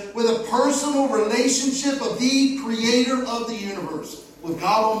partnership with a personal relationship of the Creator of the universe, with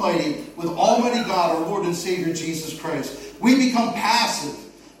God Almighty, with Almighty God, our Lord and Savior Jesus Christ. We become passive.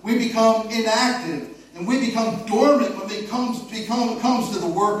 We become inactive. And we become dormant when it comes to the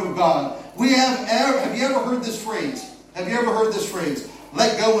work of God. Have you ever heard this phrase? Have you ever heard this phrase?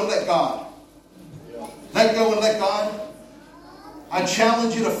 Let go and let God. Let go and let God. I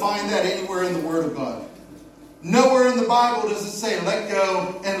challenge you to find that anywhere in the Word of God. Nowhere in the Bible does it say let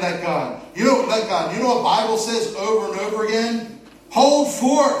go and let God. You know what let God. You know what the Bible says over and over again? Hold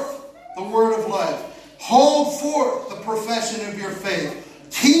forth the word of life. Hold forth the profession of your faith.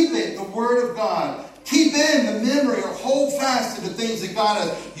 Keep it, the word of God. Keep in the memory or hold fast to the things that God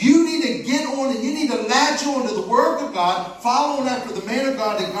has. You need to get on and you need to latch on to the work of God, following after the man of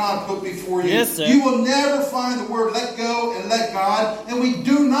God that God put before you. Yes, sir. You will never find the word let go and let God. And we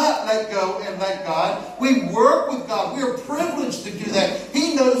do not let go and let God. We work with God. We are privileged to do that.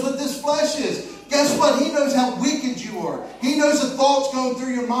 He knows what this flesh is. Guess what? He knows how wicked you are. He knows the thoughts going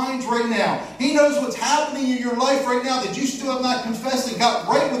through your minds right now. He knows what's happening in your life right now that you still have not confessed and got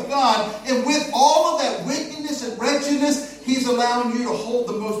right with God. And with all of that wickedness and wretchedness, He's allowing you to hold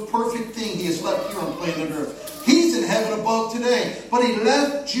the most perfect thing He has left here on planet Earth. He's in heaven above today. But He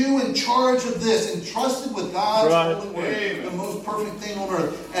left you in charge of this, entrusted with God's holy word, the most perfect thing on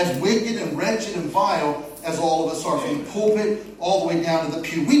earth, as wicked and wretched and vile as all of us are, from the pulpit all the way down to the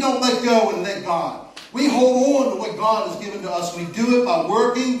pew. We don't let go and let God. We hold on to what God has given to us. We do it by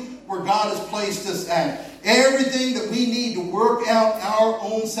working where God has placed us at. Everything that we need to work out our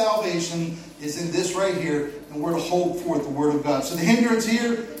own salvation is in this right here, and we're to hold forth the word of God. So the hindrance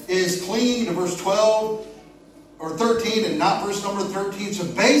here is clinging to verse 12 or 13 and not verse number 13. So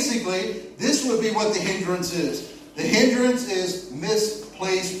basically, this would be what the hindrance is. The hindrance is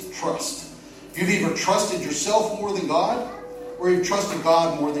misplaced trust. You've either trusted yourself more than God, or you've trusted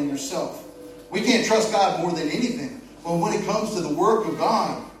God more than yourself. We can't trust God more than anything. But when it comes to the work of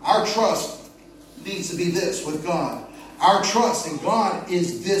God, our trust needs to be this with God. Our trust in God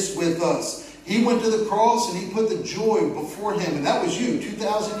is this with us. He went to the cross and He put the joy before Him. And that was you.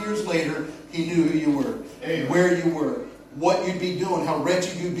 2,000 years later, He knew who you were, where you were, what you'd be doing, how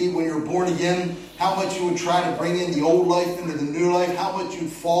wretched you'd be when you were born again, how much you would try to bring in the old life into the new life, how much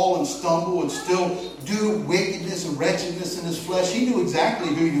you'd fall and stumble and still do wickedness and wretchedness in His flesh. He knew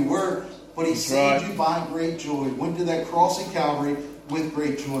exactly who you were, but He saved you by great joy. Went to that cross at Calvary with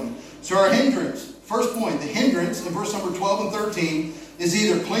great joy. So our hindrance, first point, the hindrance in verse number 12 and 13 is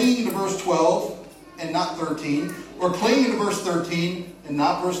either clinging to verse 12 and not 13, or clinging to verse 13 and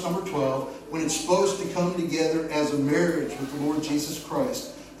not verse number 12, when it's supposed to come together as a marriage with the Lord Jesus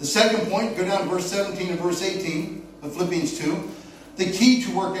Christ. The second point, go down to verse 17 and verse 18 of Philippians 2. The key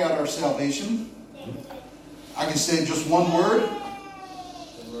to work out our salvation, I can say just one word.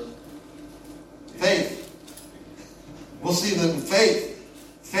 Faith. We'll see the faith.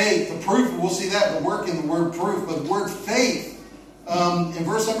 Faith, the proof, we'll see that, the work in the word proof, but the word faith. In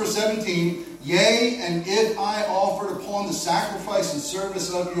verse number 17, yea, and if I offered upon the sacrifice and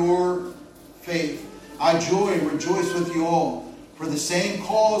service of your faith, I joy and rejoice with you all. For the same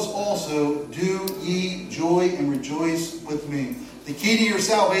cause also do ye joy and rejoice with me. The key to your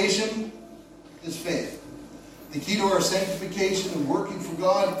salvation is faith. The key to our sanctification and working for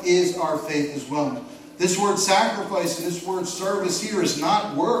God is our faith as well. This word sacrifice and this word service here is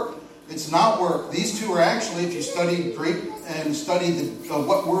not work. It's not work. These two are actually, if you study Greek and study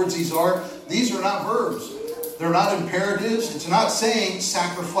what words these are not verbs. They're not imperatives. It's not saying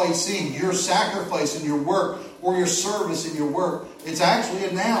sacrificing, your sacrifice in your work or your service in your work. It's actually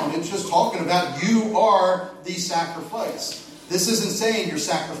a noun. It's just talking about you are the sacrifice. This isn't saying you're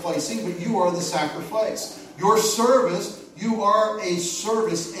sacrificing, but you are the sacrifice. Your service, you are a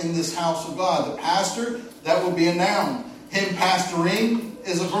service in this house of God. The pastor, that would be a noun. Him pastoring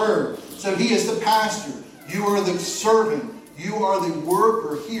is a verb. So he is the pastor. You are the servant. You are the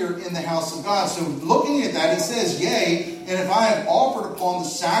worker here in the house of God. So looking at that, he says, yea, and if I have offered upon the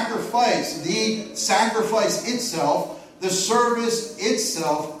sacrifice itself, the service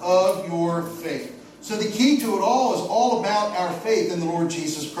itself of your faith. So the key to it all is all about our faith in the Lord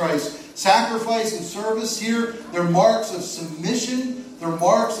Jesus Christ. Sacrifice and service here, they're marks of submission. They're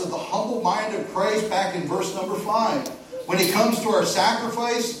marks of the humble mind of Christ back in verse number 5. When it comes to our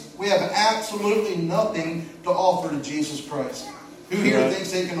sacrifice, we have absolutely nothing to offer to Jesus Christ. Who here thinks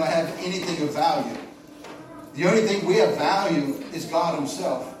they can have anything of value? The only thing we have value is God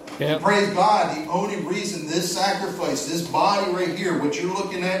Himself. Yep. Praise God, the only reason this sacrifice, this body right here, what you're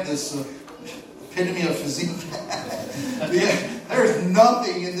looking at, this epitome of physique, there's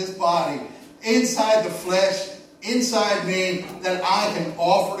nothing in this body, inside the flesh, inside me, that I can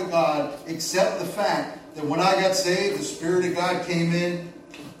offer to God except the fact that when I got saved, the Spirit of God came in.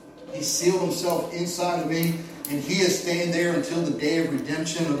 He sealed Himself inside of me, and He is staying there until the day of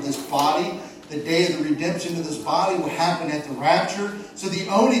redemption of this body. The day of the redemption of this body will happen at the rapture. So the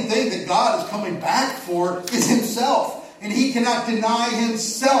only thing that God is coming back for is Himself. And He cannot deny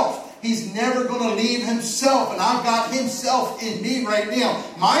Himself. He's never going to leave Himself. And I've got Himself in me right now.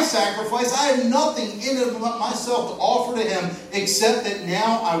 My sacrifice, I have nothing in it of myself to offer to Him except that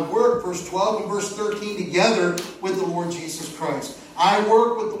now I work, verse 12 and verse 13, together with the Lord Jesus Christ. I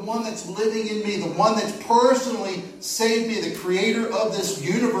work with the one that's living in me, the one that's personally saved me, the creator of this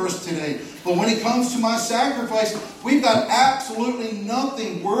universe today. But when it comes to my sacrifice, we've got absolutely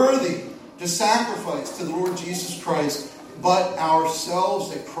nothing worthy to sacrifice to the Lord Jesus Christ but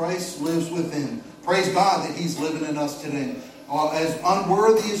ourselves that Christ lives within. Praise God that He's living in us today. As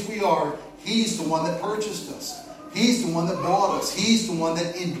unworthy as we are, He's the one that purchased us. He's the one that bought us. He's the one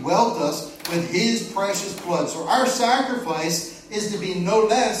that indwelt us with His precious blood. So our sacrifice is to be no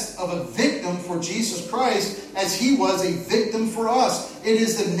less of a victim for Jesus Christ as He was a victim for us. It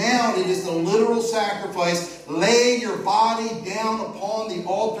is the noun, it is the literal sacrifice. Lay your body down upon the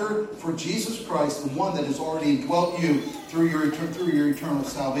altar for Jesus Christ, the one that has already indwelt you through your eternal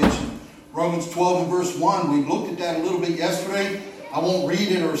salvation. Romans 12 and verse 1, we looked at that a little bit yesterday. I won't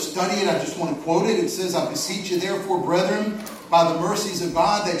read it or study it, I just want to quote it. It says, I beseech you therefore, brethren, by the mercies of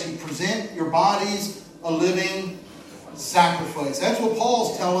God, that you present your bodies a living sacrifice. That's what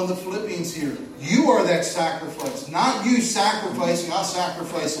Paul's telling the Philippians here. You are that sacrifice. Not you sacrificing. I'll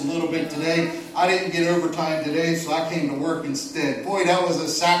sacrifice a little bit today. I didn't get overtime today, so I came to work instead. Boy, that was a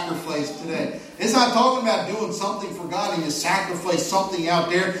sacrifice today. It's not talking about doing something for God and you sacrifice something out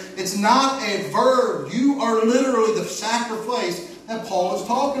there. It's not a verb. You are literally the sacrifice that Paul is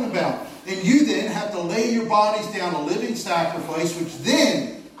talking about. And you then have to lay your bodies down, a living sacrifice, which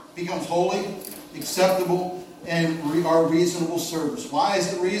then becomes holy, acceptable, and our reasonable service. Why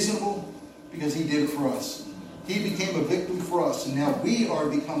is it reasonable? Because He did it for us. He became a victim for us, and now we are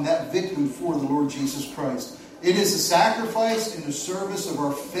become that victim for the Lord Jesus Christ. It is the sacrifice and the service of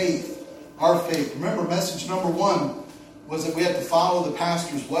our faith. Our faith. Remember, message number 1 was that we have to follow the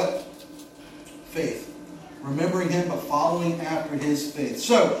pastor's what? Faith. Remembering him but following after his faith.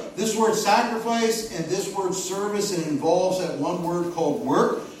 So, this word sacrifice and this word service, it involves that one word called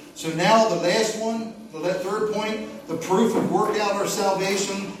work. So now the last one, the third point, the proof of work out our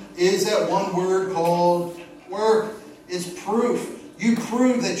salvation is that one word called work. It's proof. You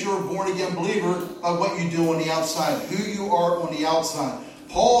prove that you're a born-again believer by what you do on the outside, who you are on the outside.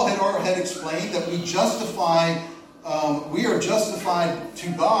 Paul had explained that we are justified to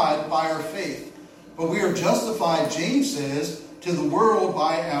God by our faith. But we are justified, James says, to the world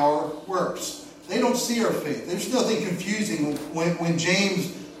by our works. They don't see our faith. There's nothing confusing when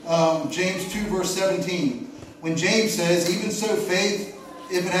James 2 verse 17, when James says, even so faith,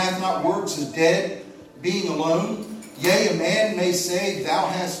 if it hath not works, is dead, being alone. Yea, a man may say, thou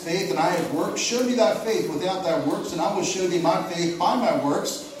hast faith, and I have works. Show me thy faith without thy works, and I will show thee my faith by my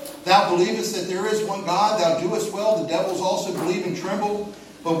works. Thou believest that there is one God, thou doest well. The devils also believe and tremble.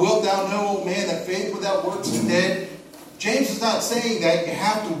 But wilt thou know, O man, that faith without works is dead? James is not saying that you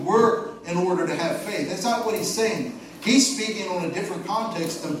have to work in order to have faith. That's not what he's saying. He's speaking on a different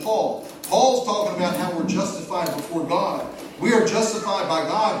context than Paul. Paul's talking about how we're justified before God. We are justified by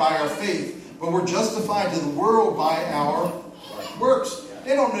God by our faith. But we're justified to the world by our works.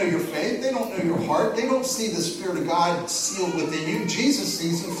 They don't know your faith. They don't know your heart. They don't see the Spirit of God sealed within you. Jesus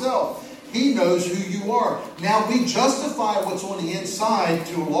sees himself. He knows who you are. Now we justify what's on the inside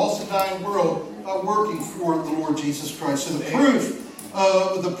to a lost and dying world by working for the Lord Jesus Christ. So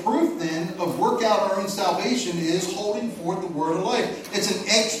the proof then of work out our own salvation is holding forth the word of life. It's an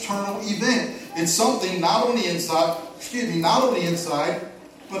external event. It's something not on the inside,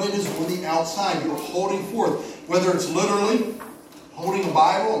 but it is on the outside. You're holding forth. Whether it's literally holding a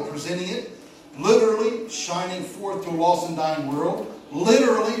Bible and presenting it, literally shining forth to a lost and dying world,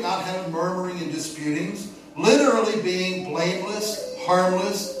 literally not having murmuring and disputings, literally being blameless,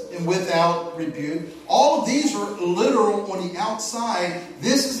 harmless, and without rebuke. All of these are literal on the outside.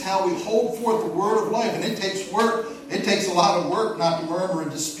 This is how we hold forth the word of life. And it takes work. It takes a lot of work not to murmur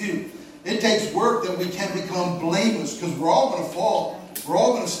and dispute. It takes work that we can become blameless, because we're all going to fall. We're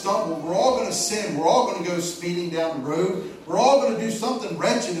all going to stumble. We're all going to sin. We're all going to go speeding down the road. We're all going to do something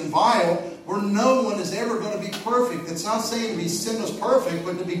wretched and vile, where no one is ever going to be perfect. It's not saying to be sinless perfect,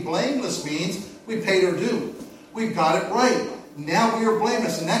 but to be blameless means we paid our due. We've got it right. Now we are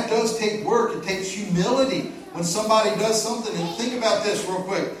blameless. And that does take work. It takes humility when somebody does something. And think about this real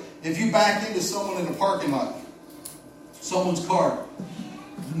quick. If you back into someone in a parking lot, someone's car,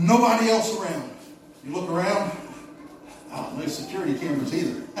 nobody else around, you look around, oh, no security cameras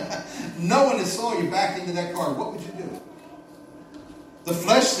either. No one has saw you back into that car. What would you do? The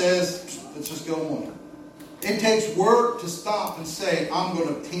flesh says, let's just go on. It takes work to stop and say, I'm going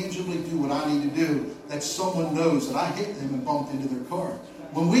to tangibly do what I need to do, that someone knows that I hit them and bumped into their car.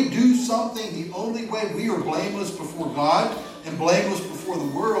 When we do something, the only way we are blameless before God and blameless before the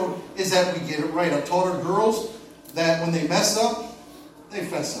world is that we get it right. I taught our girls that when they mess up, they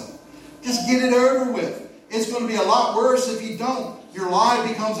fess up. Just get it over with. It's going to be a lot worse if you don't. Your lie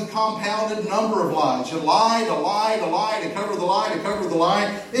becomes a compounded number of lies. You lie to lie to lie to cover the lie to cover the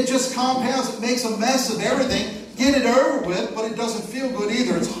lie. It just compounds. It makes a mess of everything. Get it over with, but it doesn't feel good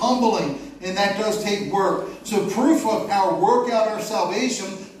either. It's humbling, and that does take work. So proof of our work out our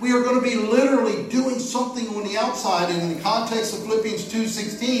salvation, we are going to be literally doing something on the outside. And in the context of Philippians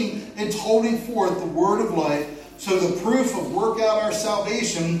 2:16, it's holding forth the word of life. So the proof of work out our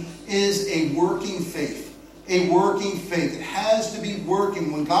salvation is a working faith. A working faith. It has to be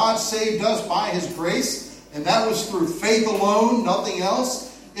working. When God saved us by His grace, and that was through faith alone, nothing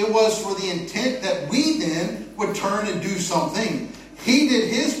else, it was for the intent that we then would turn and do something. He did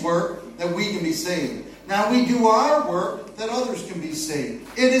His work that we can be saved. Now we do our work that others can be saved.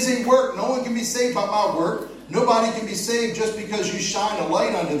 It is a work. No one can be saved by my work. Nobody can be saved just because you shine a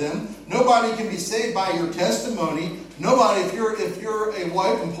light unto them. Nobody can be saved by your testimony. Nobody, if you're a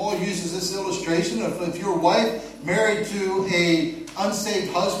wife, and Paul uses this illustration, if you're a wife married to a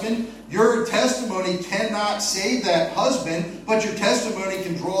unsaved husband, your testimony cannot save that husband, but your testimony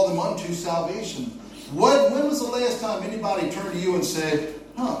can draw them unto salvation. When was the last time anybody turned to you and said,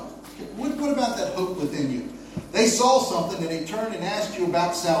 what about that hope within you? They saw something and they turned and asked you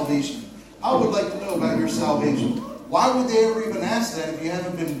about salvation. I would like to know about your salvation. Why would they ever even ask that if you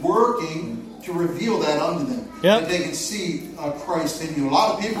haven't been working to reveal that unto them? That they can see Christ in you. A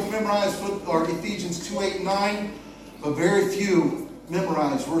lot of people memorize Ephesians 2:8 and 9, but very few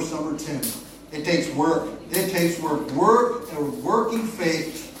memorize verse number 10. It takes work. It takes work. Work and working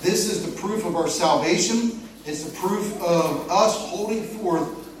faith. This is the proof of our salvation. It's the proof of us holding forth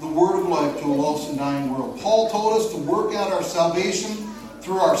the word of life to a lost and dying world. Paul told us to work out our salvation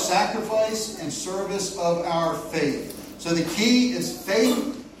through our sacrifice and service of our faith. So the key is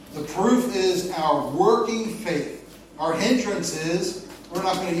faith. The proof is our working faith. Our hindrance is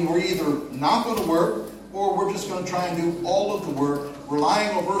we're either not going to work, or we're just going to try and do all of the work,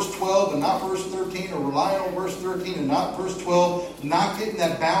 relying on verse 12 and not verse 13, or relying on verse 13 and not verse 12, not getting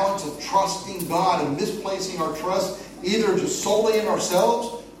that balance of trusting God and misplacing our trust either just solely in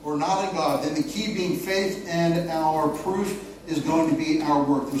ourselves or not in God. Then the key being faith, and our proof is going to be our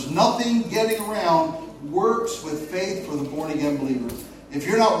work. There's nothing getting around works with faith for the born-again believer. If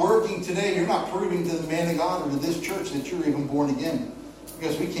you're not working today, you're not proving to the man of God or to this church that you're even born again.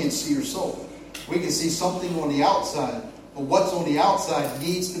 Because we can't see your soul. We can see something on the outside. But what's on the outside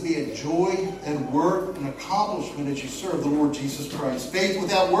needs to be a joy and work and accomplishment as you serve the Lord Jesus Christ. Faith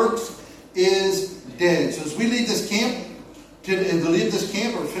without works is dead. So as we leave this camp,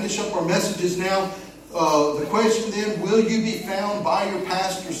 or finish up our messages now, the question then, will you be found by your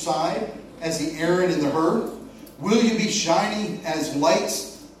pastor's side as the Aaron in the herd? Will you be shining as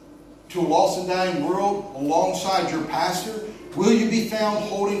lights to a lost and dying world alongside your pastor? Will you be found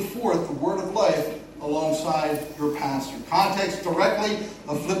holding forth the word of life alongside your pastor? Context directly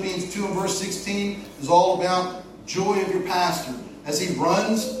of Philippians 2 and verse 16 is all about joy of your pastor. As he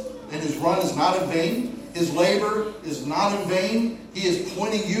runs, and his run is not in vain. His labor is not in vain. He is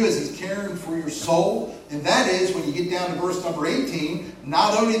pointing you as he's caring for your soul. And that is, when you get down to verse number 18,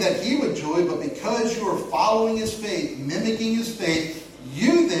 not only that he would joy, but because you are following his faith, mimicking his faith,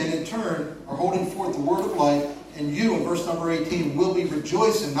 you then in turn are holding forth the word of life. And you, in verse number 18, will be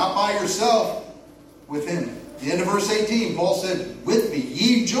rejoicing, not by yourself, with him. At the end of verse 18, Paul said, with me,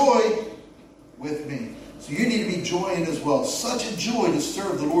 ye joy with me. So you need to be joying as well. Such a joy to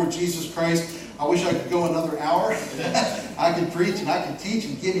serve the Lord Jesus Christ. I wish I could go another hour. I could preach and I could teach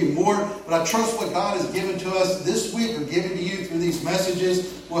and give you more. But I trust what God has given to us this week or given to you through these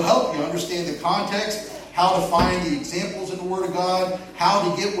messages will help you understand the context, how to find the examples in the Word of God, how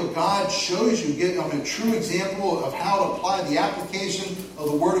to get what God shows you, get a true example of how to apply the application of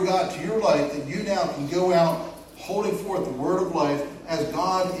the Word of God to your life, that you now can go out holding forth the Word of life as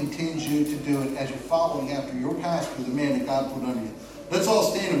God intends you to do it, as you're following after your pastor, the man that God put under you. Let's all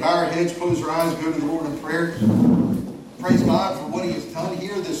stand and bow our heads, close our eyes, go to the Lord in prayer. Praise God for what He has done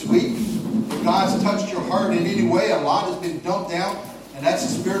here this week. If God's touched your heart in any way, a lot has been dumped out, and that's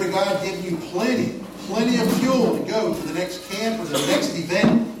the Spirit of God giving you plenty of fuel to go to the next camp or the next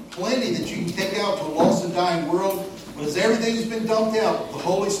event, plenty that you can take out to a lost and dying world. But as everything has been dumped out, the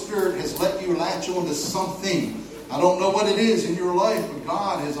Holy Spirit has let you latch on to something. I don't know what it is in your life, but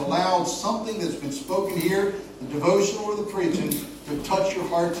God has allowed something that's been spoken here, the devotional or the preaching, to touch your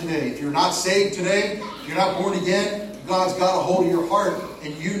heart today. If you're not saved today, if you're not born again, God's got a hold of your heart,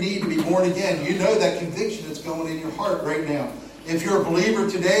 and you need to be born again. You know that conviction that's going in your heart right now. If you're a believer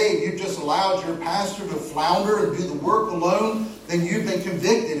today and you've just allowed your pastor to flounder and do the work alone, then you've been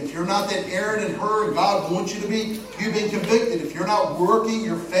convicted. If you're not that Aaron and Hur and God wants you to be, you've been convicted. If you're not working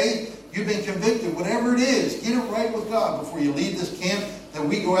your faith, you've been convicted. Whatever it is, get it right with God before you leave this camp, that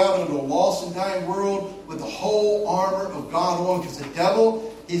we go out into a lost and dying world with the whole armor of God on. Because the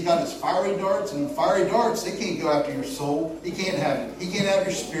devil, he's got his fiery darts, and fiery darts, they can't go after your soul. He can't have it. He can't have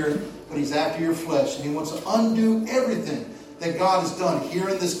your spirit, but he's after your flesh. And he wants to undo everything that God has done here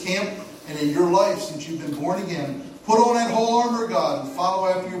in this camp and in your life since you've been born again. Put on that whole armor of God and follow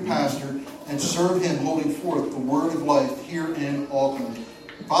after your pastor and serve him, holding forth the word of life here in Auckland.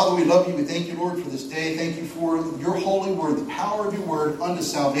 Father, we love you. We thank you, Lord, for this day. Thank you for your holy word, the power of your word unto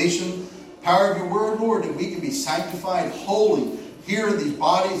salvation. Power of your word, Lord, that we can be sanctified holy here in these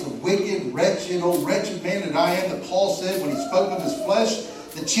bodies of wicked, wretched, wretched man that I am, that Paul said when he spoke of his flesh,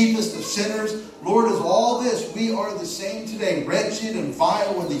 the chiefest of sinners. Lord, as all this, we are the same today, wretched and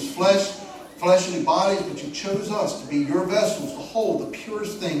vile in these fleshly bodies, but you chose us to be your vessels, to hold the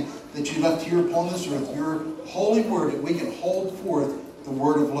purest thing that you left here upon this earth, your holy word, that we can hold forth the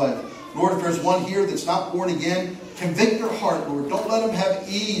word of life. Lord, if there's one here that's not born again, convict their heart, Lord. Don't let them have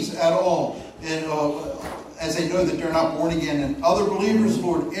ease at all, and as they know that they're not born again. And other believers,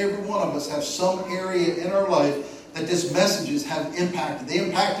 Lord, every one of us have some area in our life that these messages have impacted. They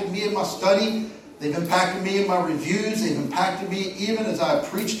impacted me in my study. They've impacted me in my reviews. They've impacted me even as I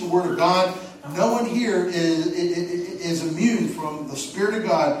preach the Word of God. No one here is immune from the Spirit of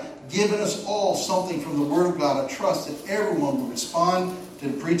God giving us all something from the Word of God. I trust that everyone will respond to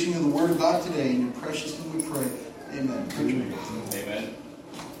the preaching of the Word of God today. In your precious name we pray. Amen. Amen.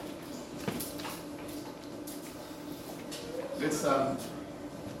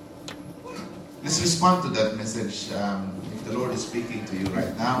 Let's respond to that message. If the Lord is speaking to you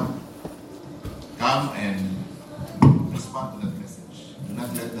right now, come and respond to that message. Do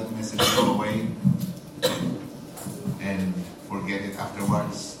not let that message go away and forget it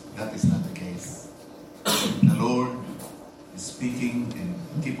afterwards. That is not the case. The Lord is speaking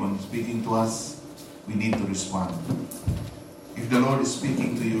and keep on speaking to us. We need to respond. If the Lord is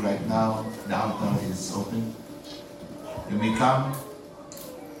speaking to you right now, the altar is open. You may come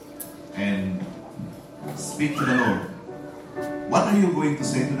and speak to the Lord. What are you going to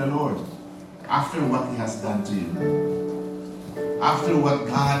say to the Lord after what He has done to you? After what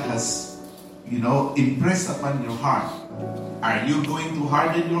God has impressed upon your heart, are you going to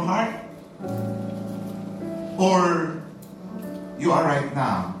harden your heart? Or you are right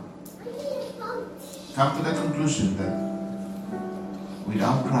now come to the conclusion that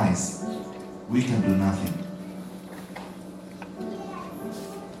without Christ, we can do nothing.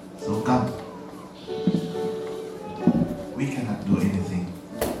 So come. We cannot do anything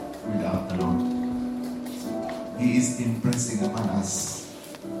without the Lord. He is impressing upon us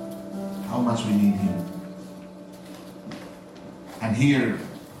how much we need Him. And here,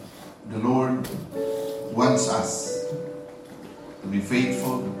 the Lord wants us to be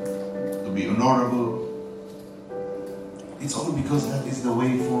faithful, to be honorable. It's all because that is the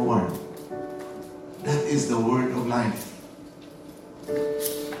way forward. That is the word of life.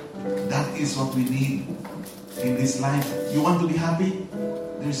 That is what we need in this life. You want to be happy?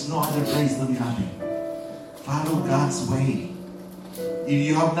 There's no other place to be happy. Follow God's way. If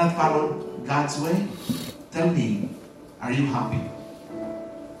you have not followed God's way, tell me, are you happy?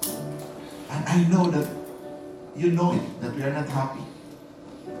 And I know that you know it, that we are not happy.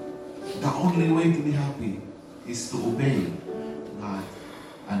 The only way to be happy is to obey God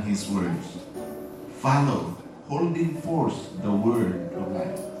and His words. Follow, holding forth the word of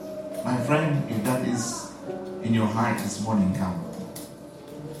life. My friend, if that is in your heart this morning, come.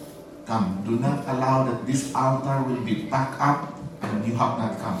 Come. Do not allow that this altar will be packed up and you have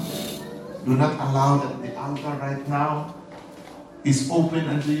not come. Do not allow that the altar right now is open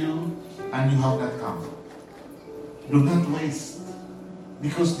unto you and you have not come. Do not waste.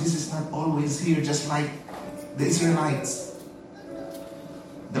 Because this is not always here, just like the Israelites.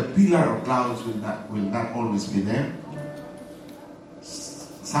 The pillar of clouds will not always be there.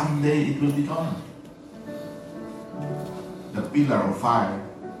 Someday it will be gone. The pillar of fire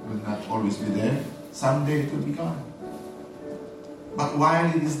will not always be there. Someday it will be gone. But while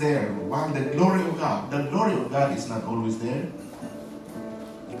it is there, while the glory of God is not always there.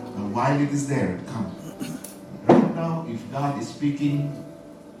 But while it is there, come. Right now, if God is speaking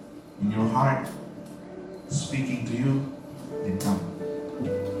in your heart, speaking to you, then come.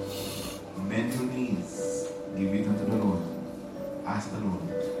 Bend your knees. Give it unto the Lord. Ask the Lord.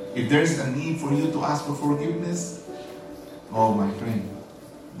 If there is a need for you to ask for forgiveness, oh my friend,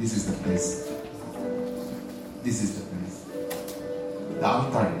 this is the place. This is the place. The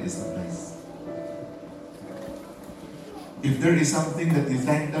altar is the place. If there is something that you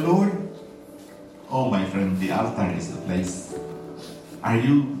thank the Lord, oh my friend, the altar is the place. Are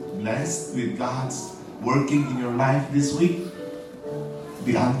you blessed with God's working in your life this week?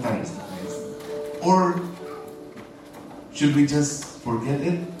 The altar is the place. Or should we just forget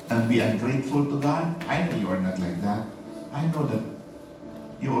it and be ungrateful to God? I know you are not like that. I know that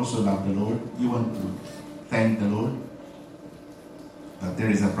you also love the Lord. You want to thank the Lord. But there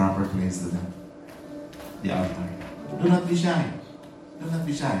is a proper place to that. The altar. Do not be shy. Do not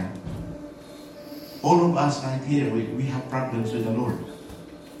be shy. All of us right here, we have problems with the Lord.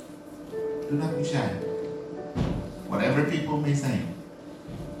 Do not be shy. Whatever people may say,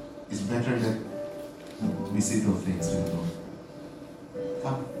 it's better that we settle things with the Lord.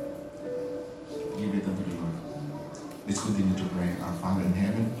 Come. Give it unto the Lord. Let's continue to pray. Our Father in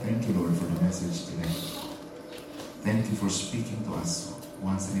heaven, thank you, Lord, for the message today. Thank you for speaking to us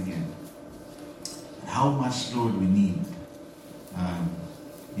once and again. How much, Lord, we need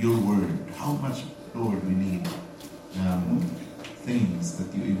your word. How much, Lord, we need things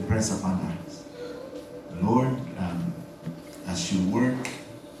that you impress upon us. Lord, as you work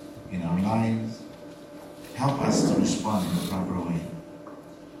in our lives, help us to respond in a proper way.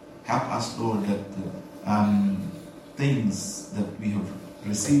 Help us, Lord, that things that we have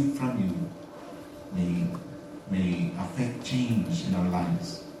received from you may affect change in our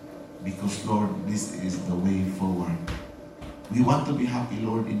lives. Because, Lord, this is the way forward. We want to be happy,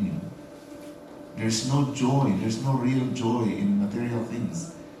 Lord, in you. There's no joy, there's no real joy in material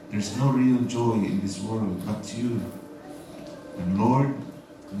things. There's no real joy in this world but you. And Lord,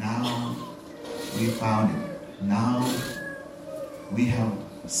 now we found it. Now we have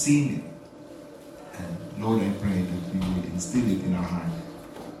seen it. And Lord, I pray that we will instill it in our heart.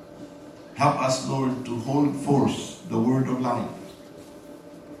 Help us, Lord, to hold forth the word of life,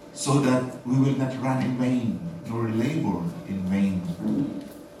 so that we will not run in vain, nor labor in vain.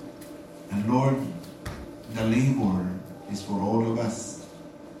 And Lord, the labor is for all of us.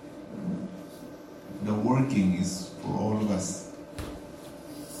 The working is for all of us.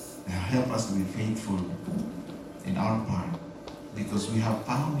 Now help us to be faithful in our part, because we have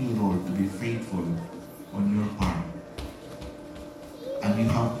found you, Lord, to be faithful on your part. And you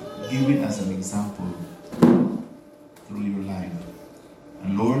have given us an example through your life.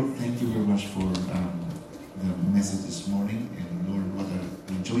 And Lord, thank you very much for the message this morning. And Lord, what a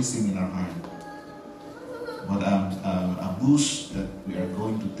rejoicing in our heart. What a boost that we are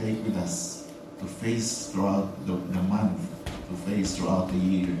going to take with us to face throughout the month, to face throughout the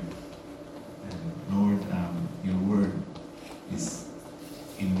year. And Lord, your word is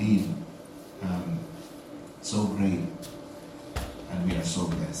indeed so great, and we are so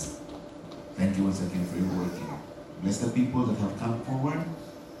blessed. Thank you once again for your work here. Bless the people that have come forward.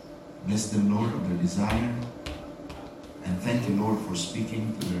 Bless them, Lord, of their desire. And thank you, Lord, for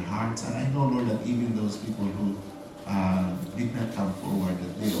speaking to their hearts. And I know, Lord, that even those people who did not come forward,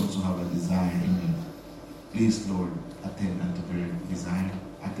 that they also have a desire in you. Please, Lord, attend unto their desire,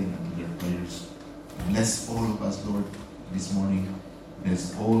 attend unto their prayers. Bless all of us, Lord, this morning.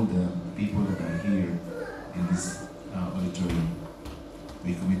 Bless all the people that are here in this auditorium.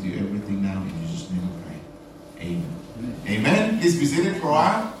 We commit to you everything now. In Jesus' name we pray. Amen. Amen. Please be seated for a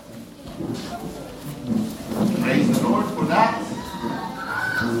while. Praise the Lord for that.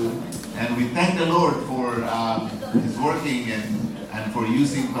 And we thank the Lord for His working and for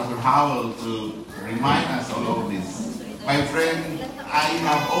using Pastor Howell to remind us all of this. My friend, I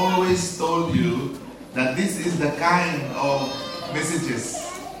have always told you that this is the kind of messages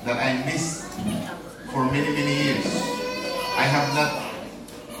that I missed for many, many years. I have not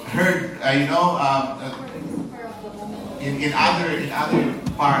heard, in other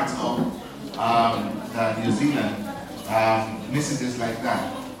parts of New Zealand, messages like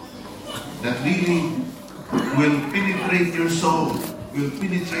that really will penetrate your soul, will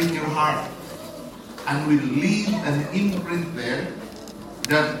penetrate your heart, and will leave an imprint there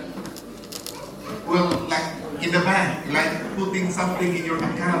that will, like in the bank, like putting something in your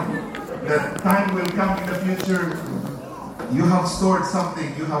account. That time will come in the future. You have stored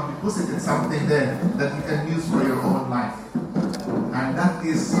something, you have deposited something there that you can use for your own life. And that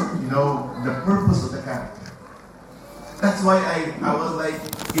is, the purpose of the character. That's why I was like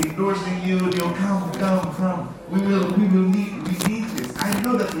endorsing you, come. We need this. I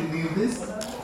know that we need this.